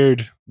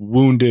 tired,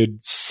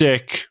 wounded,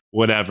 sick,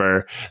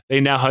 whatever, they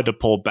now had to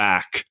pull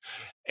back.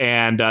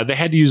 And they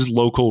had to use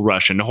local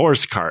Russian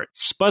horse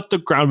carts. But the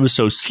ground was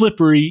so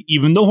slippery,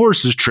 even the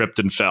horses tripped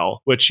and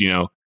fell, which,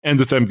 ends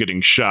with them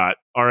getting shot.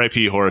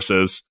 R.I.P.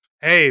 horses.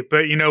 Hey,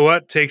 but you know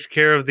what? Takes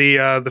care of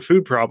the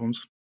food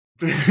problems.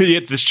 Yeah,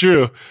 that's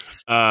true.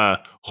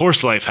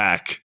 Horse life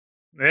hack.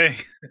 Hey.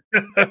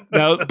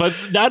 Now, but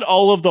not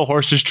all of the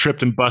horses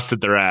tripped and busted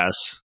their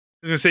ass.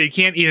 was gonna say you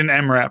can't eat an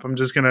MRAP. I'm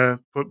just gonna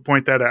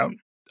point that out.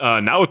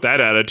 Not with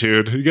that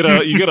attitude. You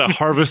gotta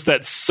harvest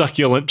that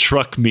succulent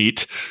truck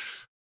meat.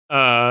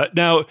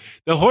 Now,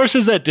 the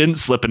horses that didn't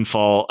slip and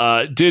fall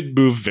did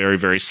move very,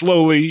 very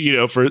slowly,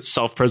 for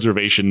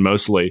self-preservation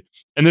mostly.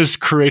 And this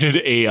created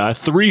a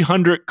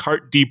 300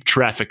 cart deep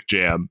traffic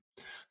jam.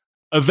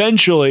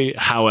 Eventually,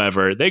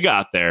 however, they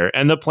got there,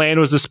 and the plan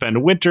was to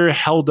spend winter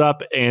held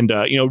up and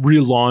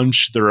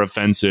relaunch their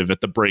offensive at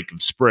the break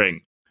of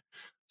spring.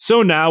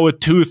 So now,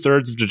 with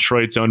 2/3 of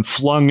Detroit's own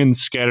flung and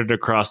scattered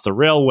across the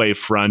railway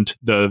front,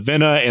 the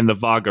Vina and the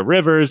Vaga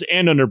rivers,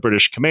 and under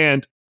British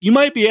command, you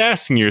might be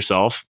asking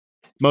yourself,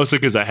 mostly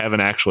because I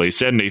haven't actually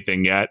said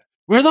anything yet,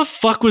 where the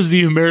fuck was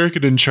the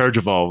American in charge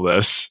of all of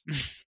this?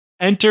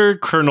 Enter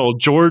Colonel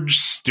George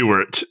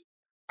Stewart.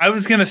 I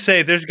was gonna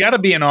say there's got to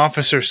be an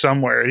officer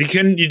somewhere.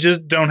 You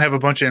just don't have a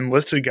bunch of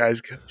enlisted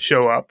guys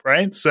show up,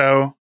 right?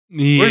 So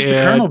where's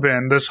the colonel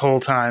been this whole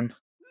time?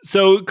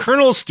 So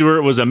Colonel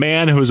Stewart was a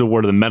man who was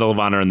awarded the Medal of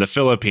Honor in the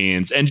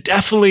Philippines, and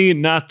definitely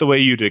not the way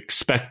you'd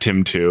expect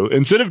him to.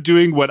 Instead of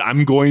doing what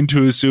I'm going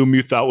to assume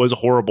you thought was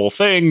horrible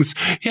things,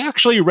 he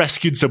actually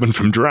rescued someone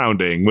from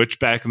drowning, which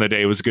back in the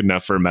day was good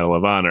enough for a Medal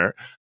of Honor.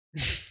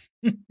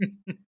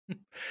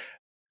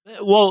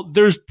 Well,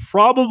 there's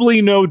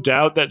probably no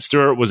doubt that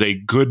Stewart was a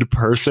good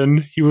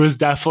person. He was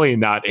definitely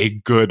not a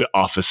good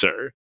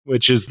officer,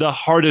 which is the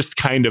hardest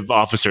kind of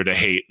officer to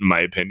hate, in my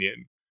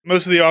opinion.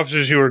 Most of the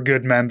officers who were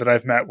good men that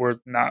I've met were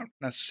not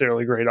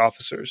necessarily great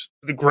officers.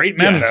 The great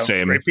men, though.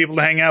 Same. Great people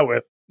to hang out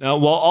with. Now,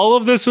 while all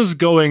of this was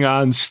going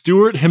on,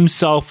 Stewart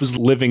himself was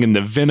living in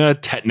the Vina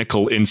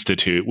Technical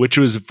Institute, which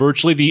was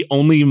virtually the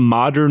only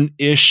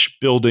modern-ish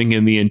building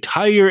in the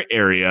entire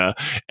area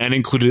and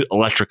included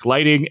electric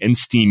lighting and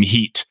steam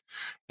heat.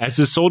 As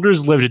his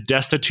soldiers lived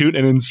destitute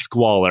and in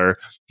squalor,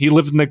 he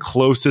lived in the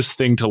closest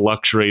thing to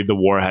luxury the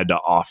war had to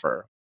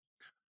offer.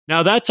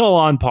 Now, that's all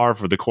on par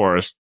for the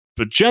chorus.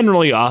 But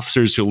generally,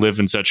 officers who live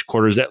in such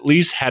quarters at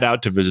least head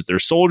out to visit their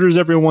soldiers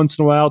every once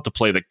in a while to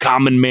play the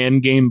common man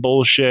game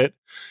bullshit.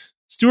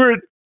 Stewart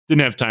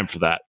didn't have time for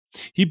that.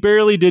 He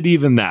barely did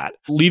even that,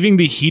 leaving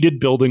the heated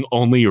building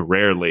only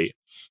rarely.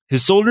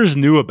 His soldiers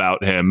knew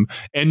about him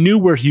and knew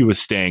where he was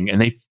staying, and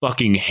they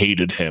fucking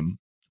hated him.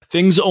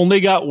 Things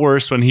only got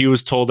worse when he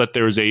was told that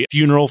there was a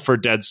funeral for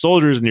dead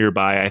soldiers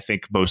nearby, I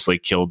think mostly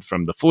killed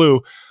from the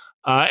flu.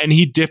 And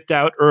he dipped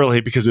out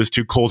early because it was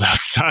too cold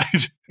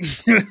outside.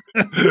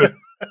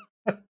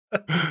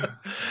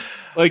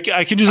 Like,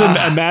 I can just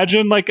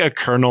imagine like a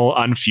colonel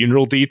on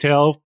funeral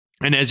detail.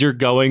 And as you're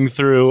going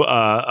through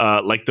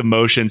like the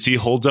motions, he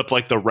holds up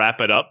like the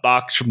wrap it up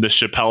box from the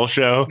Chappelle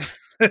show.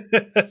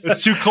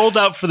 It's too cold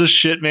out for the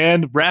shit,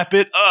 man. Wrap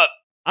it up.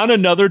 On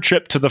another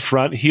trip to the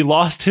front, he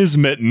lost his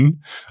mitten.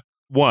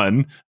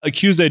 One,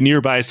 accused a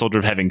nearby soldier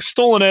of having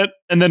stolen it,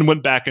 and then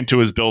went back into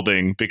his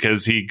building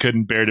because he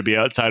couldn't bear to be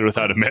outside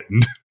without a mitten.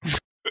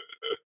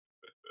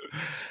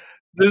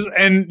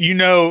 And you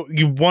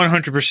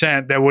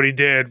 100% that what he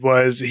did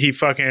was he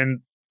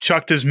fucking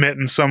chucked his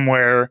mitten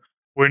somewhere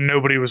where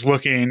nobody was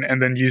looking and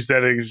then used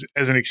that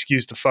as an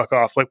excuse to fuck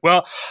off. Like,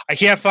 well, I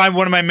can't find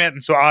one of my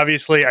mittens, so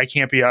obviously I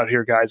can't be out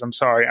here, guys. I'm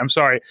sorry.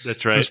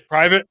 That's right. This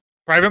private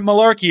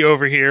malarkey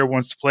over here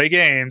wants to play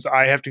games.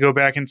 I have to go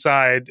back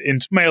inside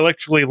into my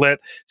electrically lit,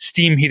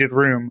 steam heated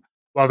room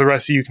while the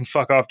rest of you can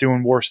fuck off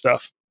doing war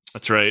stuff.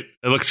 That's right.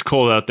 It looks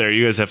cold out there.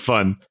 You guys have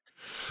fun.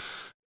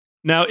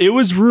 Now, it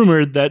was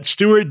rumored that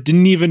Stewart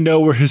didn't even know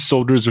where his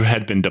soldiers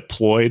had been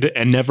deployed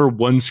and never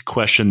once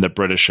questioned the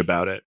British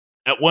about it.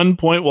 At one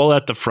point while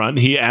at the front,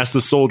 he asked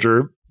the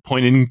soldier,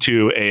 pointing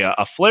to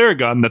a flare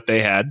gun that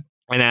they had,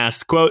 and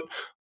asked, quote,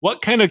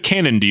 "What kind of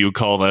cannon do you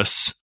call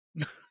this?"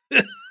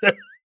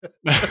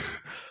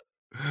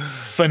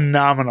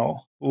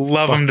 Phenomenal.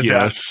 Love him to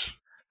death.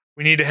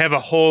 We need to have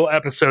a whole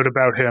episode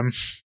about him.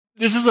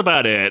 This is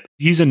about it.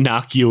 He's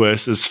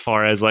innocuous as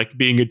far as like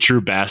being a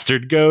true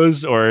bastard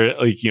goes, or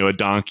like, a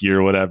donkey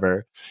or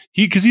whatever.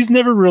 Because he's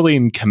never really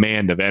in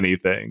command of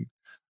anything.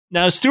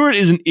 Now, Stewart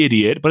is an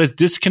idiot, but his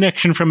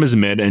disconnection from his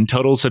men and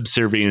total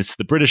subservience to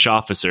the British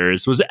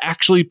officers was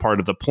actually part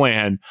of the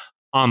plan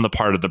on the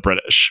part of the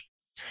British.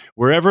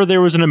 Wherever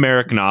there was an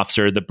American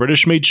officer, the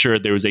British made sure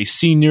there was a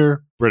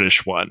senior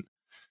British one.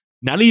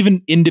 Not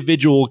even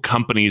individual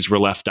companies were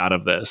left out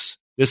of this.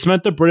 This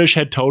meant the British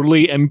had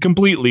totally and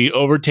completely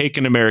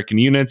overtaken American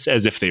units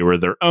as if they were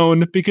their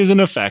own, because in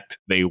effect,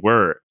 they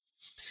were.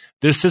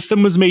 This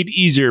system was made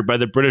easier by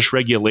the British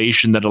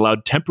regulation that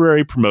allowed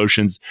temporary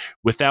promotions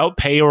without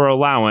pay or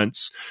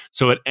allowance.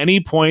 So at any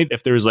point,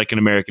 if there was like an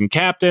American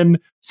captain,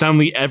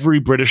 suddenly every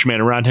British man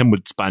around him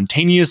would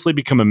spontaneously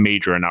become a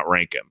major and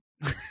outrank him.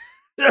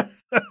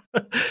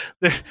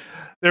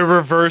 They're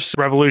reverse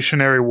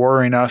revolutionary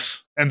warring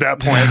us at that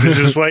point. It's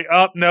just like,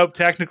 oh, nope,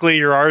 technically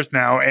you're ours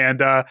now.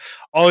 And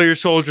all your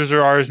soldiers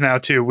are ours now,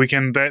 too.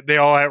 They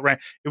all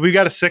outrank. We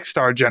got a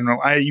 6-star general.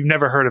 You've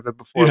never heard of it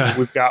before, but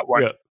we've got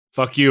one. Yeah.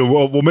 Fuck you.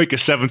 We'll make a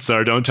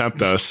 7-star. Don't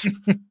tempt us.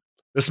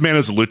 This man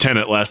was a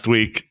lieutenant last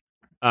week.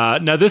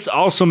 Now, this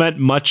also meant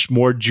much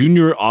more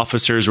junior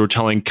officers were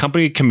telling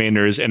company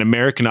commanders and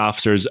American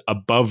officers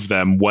above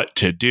them what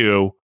to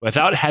do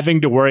without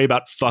having to worry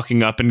about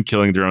fucking up and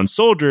killing their own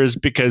soldiers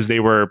because they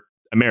were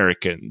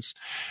Americans.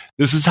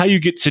 This is how you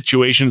get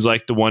situations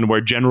like the one where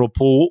General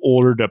Poole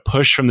ordered a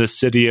push from the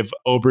city of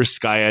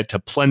Oberskaya to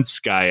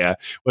Plenskaya,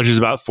 which is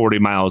about 40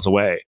 miles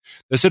away.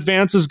 This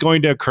advance is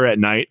going to occur at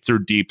night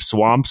through deep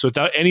swamps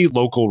without any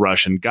local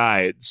Russian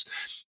guides.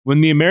 When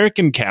the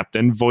American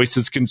captain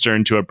voices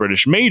concern to a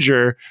British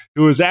major,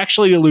 who was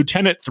actually a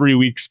lieutenant 3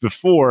 weeks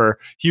before,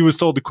 he was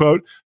told to,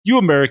 quote, "You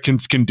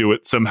Americans can do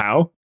it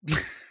somehow."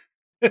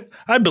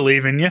 I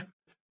believe in you.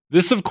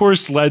 This, of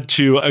course, led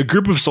to a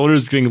group of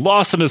soldiers getting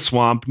lost in a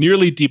swamp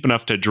nearly deep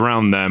enough to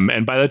drown them.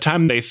 And by the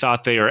time they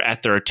thought they were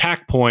at their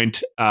attack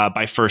point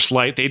by first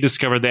light, they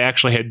discovered they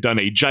actually had done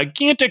a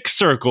gigantic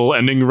circle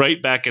ending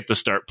right back at the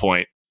start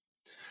point.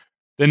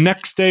 The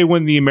next day,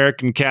 when the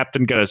American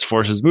captain got his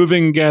forces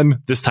moving again,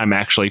 this time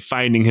actually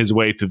finding his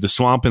way through the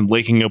swamp and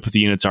linking up with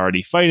the units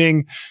already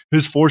fighting,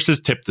 his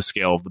forces tipped the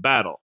scale of the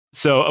battle.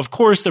 So, of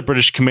course, the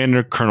British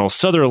commander, Colonel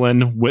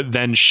Sutherland, would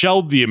then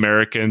shelled the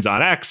Americans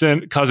on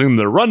accident, causing them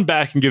to run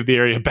back and give the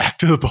area back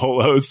to the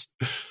Polos.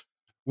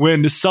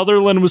 When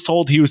Sutherland was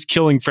told he was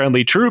killing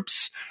friendly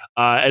troops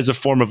as a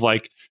form of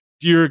like,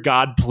 "Dear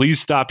God, please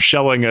stop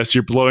shelling us,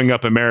 you're blowing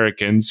up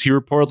Americans," he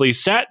reportedly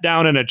sat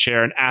down in a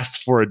chair and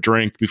asked for a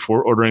drink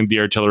before ordering the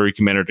artillery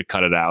commander to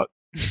cut it out.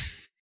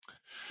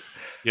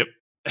 Yep.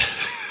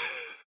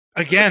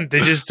 Again, they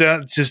just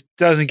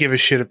doesn't give a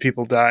shit if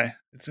people die.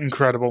 It's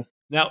incredible.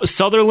 Now,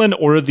 Sutherland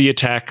ordered the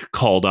attack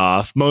called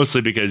off, mostly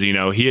because, you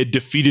know, he had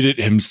defeated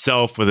it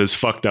himself with his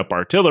fucked up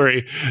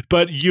artillery,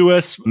 but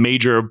U.S.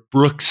 Major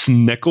Brooks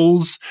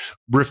Nichols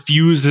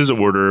refused his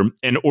order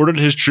and ordered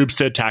his troops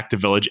to attack the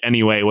village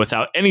anyway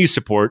without any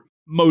support,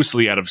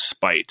 mostly out of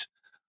spite.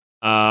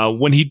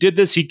 When he did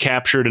this, he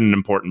captured an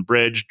important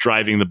bridge,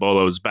 driving the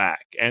Bolos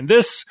back. And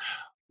this,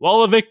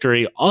 while a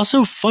victory,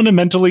 also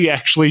fundamentally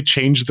actually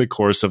changed the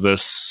course of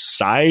this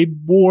side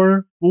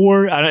war.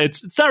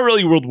 It's not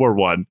really World War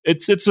I.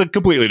 It's a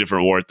completely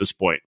different war at this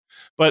point.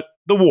 But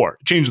the war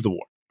changed the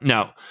war.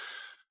 Now,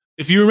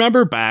 if you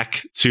remember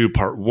back to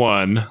part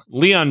 1,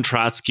 Leon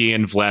Trotsky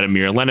and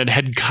Vladimir Lenin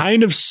had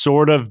kind of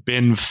sort of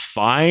been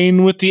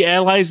fine with the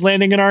Allies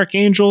landing in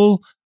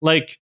Archangel.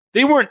 Like,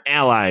 they weren't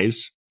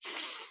allies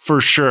for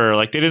sure.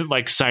 Like, they didn't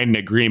like sign an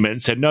agreement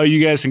and said, "No,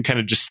 you guys can kind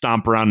of just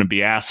stomp around and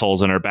be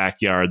assholes in our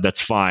backyard.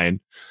 That's fine."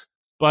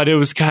 But it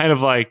was kind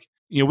of like,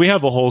 you know, we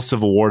have a whole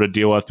civil war to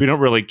deal with. We don't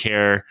really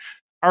care.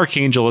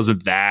 Archangel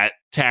isn't that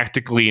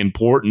tactically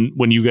important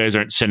when you guys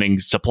aren't sending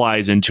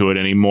supplies into it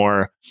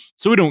anymore.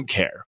 So we don't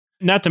care.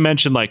 Not to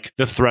mention, like,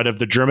 the threat of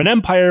the German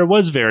Empire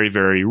was very,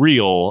 very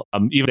real.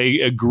 Even they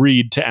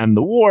agreed to end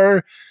the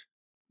war.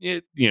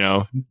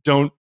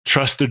 Don't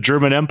trust the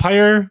German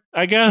Empire,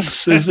 I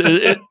guess. Is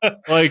it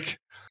like,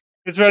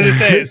 it's what they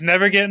say. It's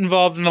never get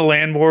involved in a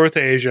land war with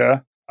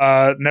Asia.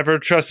 Never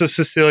trust a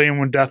Sicilian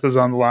when death is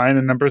on the line.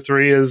 And number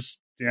 3 is,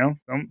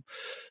 don't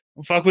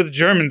fuck with the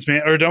Germans,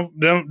 man. Or don't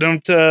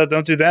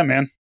do that,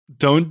 man.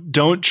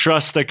 Don't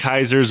trust the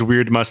Kaiser's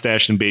weird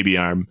mustache and baby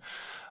arm.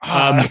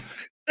 I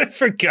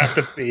forgot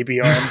the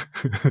baby arm.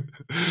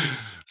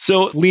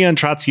 So Leon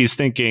Trotsky is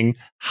thinking,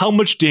 how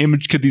much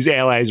damage could these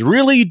allies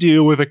really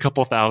do with a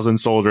couple thousand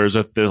soldiers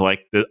with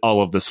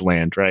all of this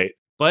land, right?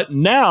 But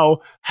now,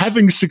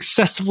 having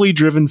successfully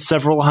driven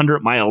several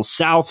hundred miles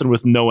south and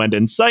with no end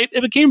in sight,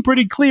 it became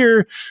pretty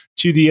clear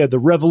to the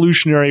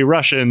revolutionary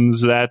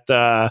Russians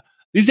that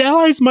these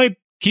allies might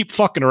keep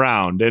fucking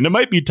around, and it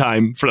might be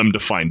time for them to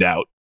find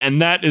out.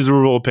 And that is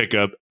where we'll pick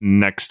up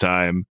next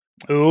time.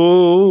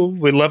 Oh,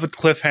 we love a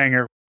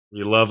cliffhanger.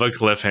 We love a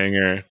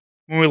cliffhanger.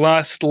 When we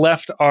last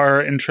left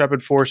our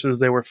intrepid forces,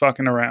 they were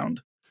fucking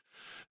around.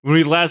 When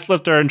we last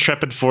left our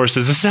intrepid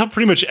forces, this is how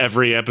pretty much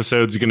every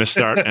episode's going to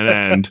start and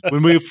end.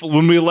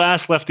 When we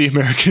last left the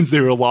Americans, they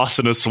were lost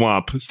in a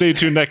swamp. Stay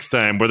tuned next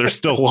time, where they're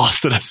still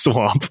lost in a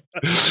swamp.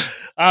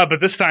 But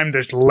this time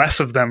there's less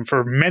of them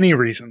for many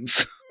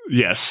reasons.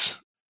 Yes.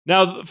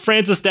 Now,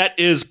 Francis, that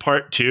is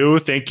part 2.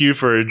 Thank you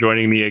for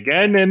joining me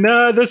again. And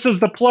this is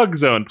the Plug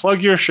Zone.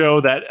 Plug your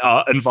show that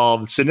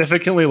involves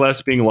significantly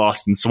less being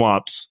lost in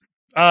swamps.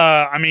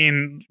 I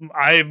mean,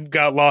 I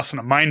got lost in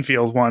a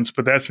minefield once,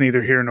 but that's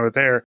neither here nor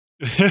there.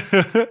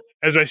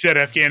 As I said,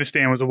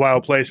 Afghanistan was a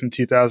wild place in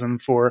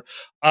 2004.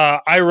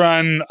 I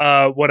run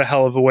What a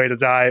Hell of a Way to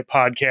Die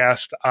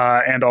podcast.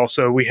 And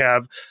also we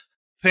have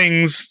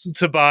things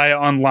to buy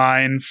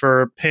online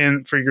for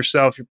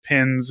yourself, your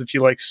pins, if you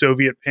like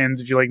Soviet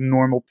pins, if you like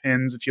normal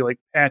pins, if you like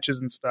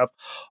patches and stuff.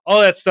 All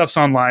that stuff's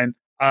online.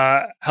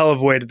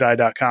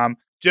 hellofawaytodie.com.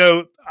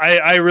 Joe,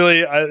 I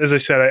really, as I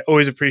said, I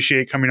always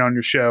appreciate coming on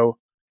your show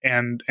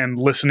and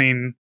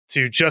listening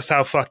to just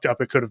how fucked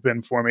up it could have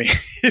been for me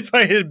if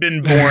I had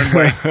been born.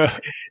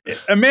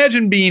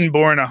 Imagine being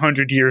born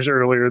 100 years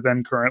earlier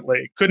than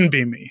currently. Couldn't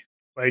be me.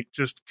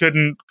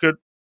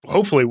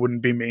 Hopefully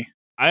wouldn't be me.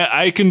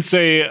 I can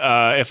say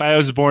if I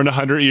was born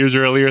 100 years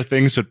earlier,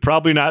 things would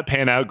probably not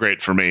pan out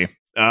great for me.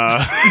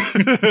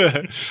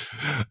 And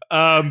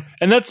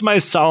that's my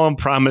solemn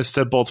promise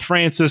to both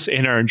Francis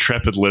and our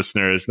intrepid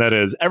listeners. That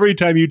is, every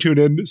time you tune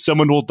in,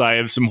 someone will die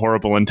of some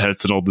horrible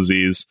intestinal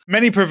disease.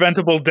 Many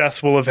preventable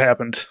deaths will have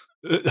happened.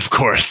 Of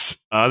course.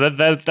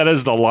 That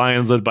is the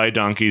Lions Led by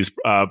Donkeys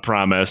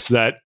promise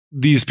that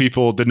these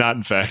people did not,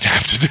 in fact,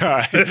 have to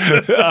die.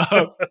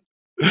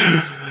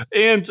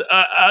 And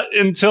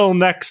until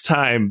next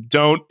time,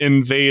 don't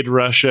invade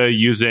Russia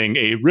using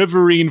a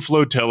riverine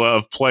flotilla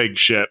of plague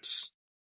ships.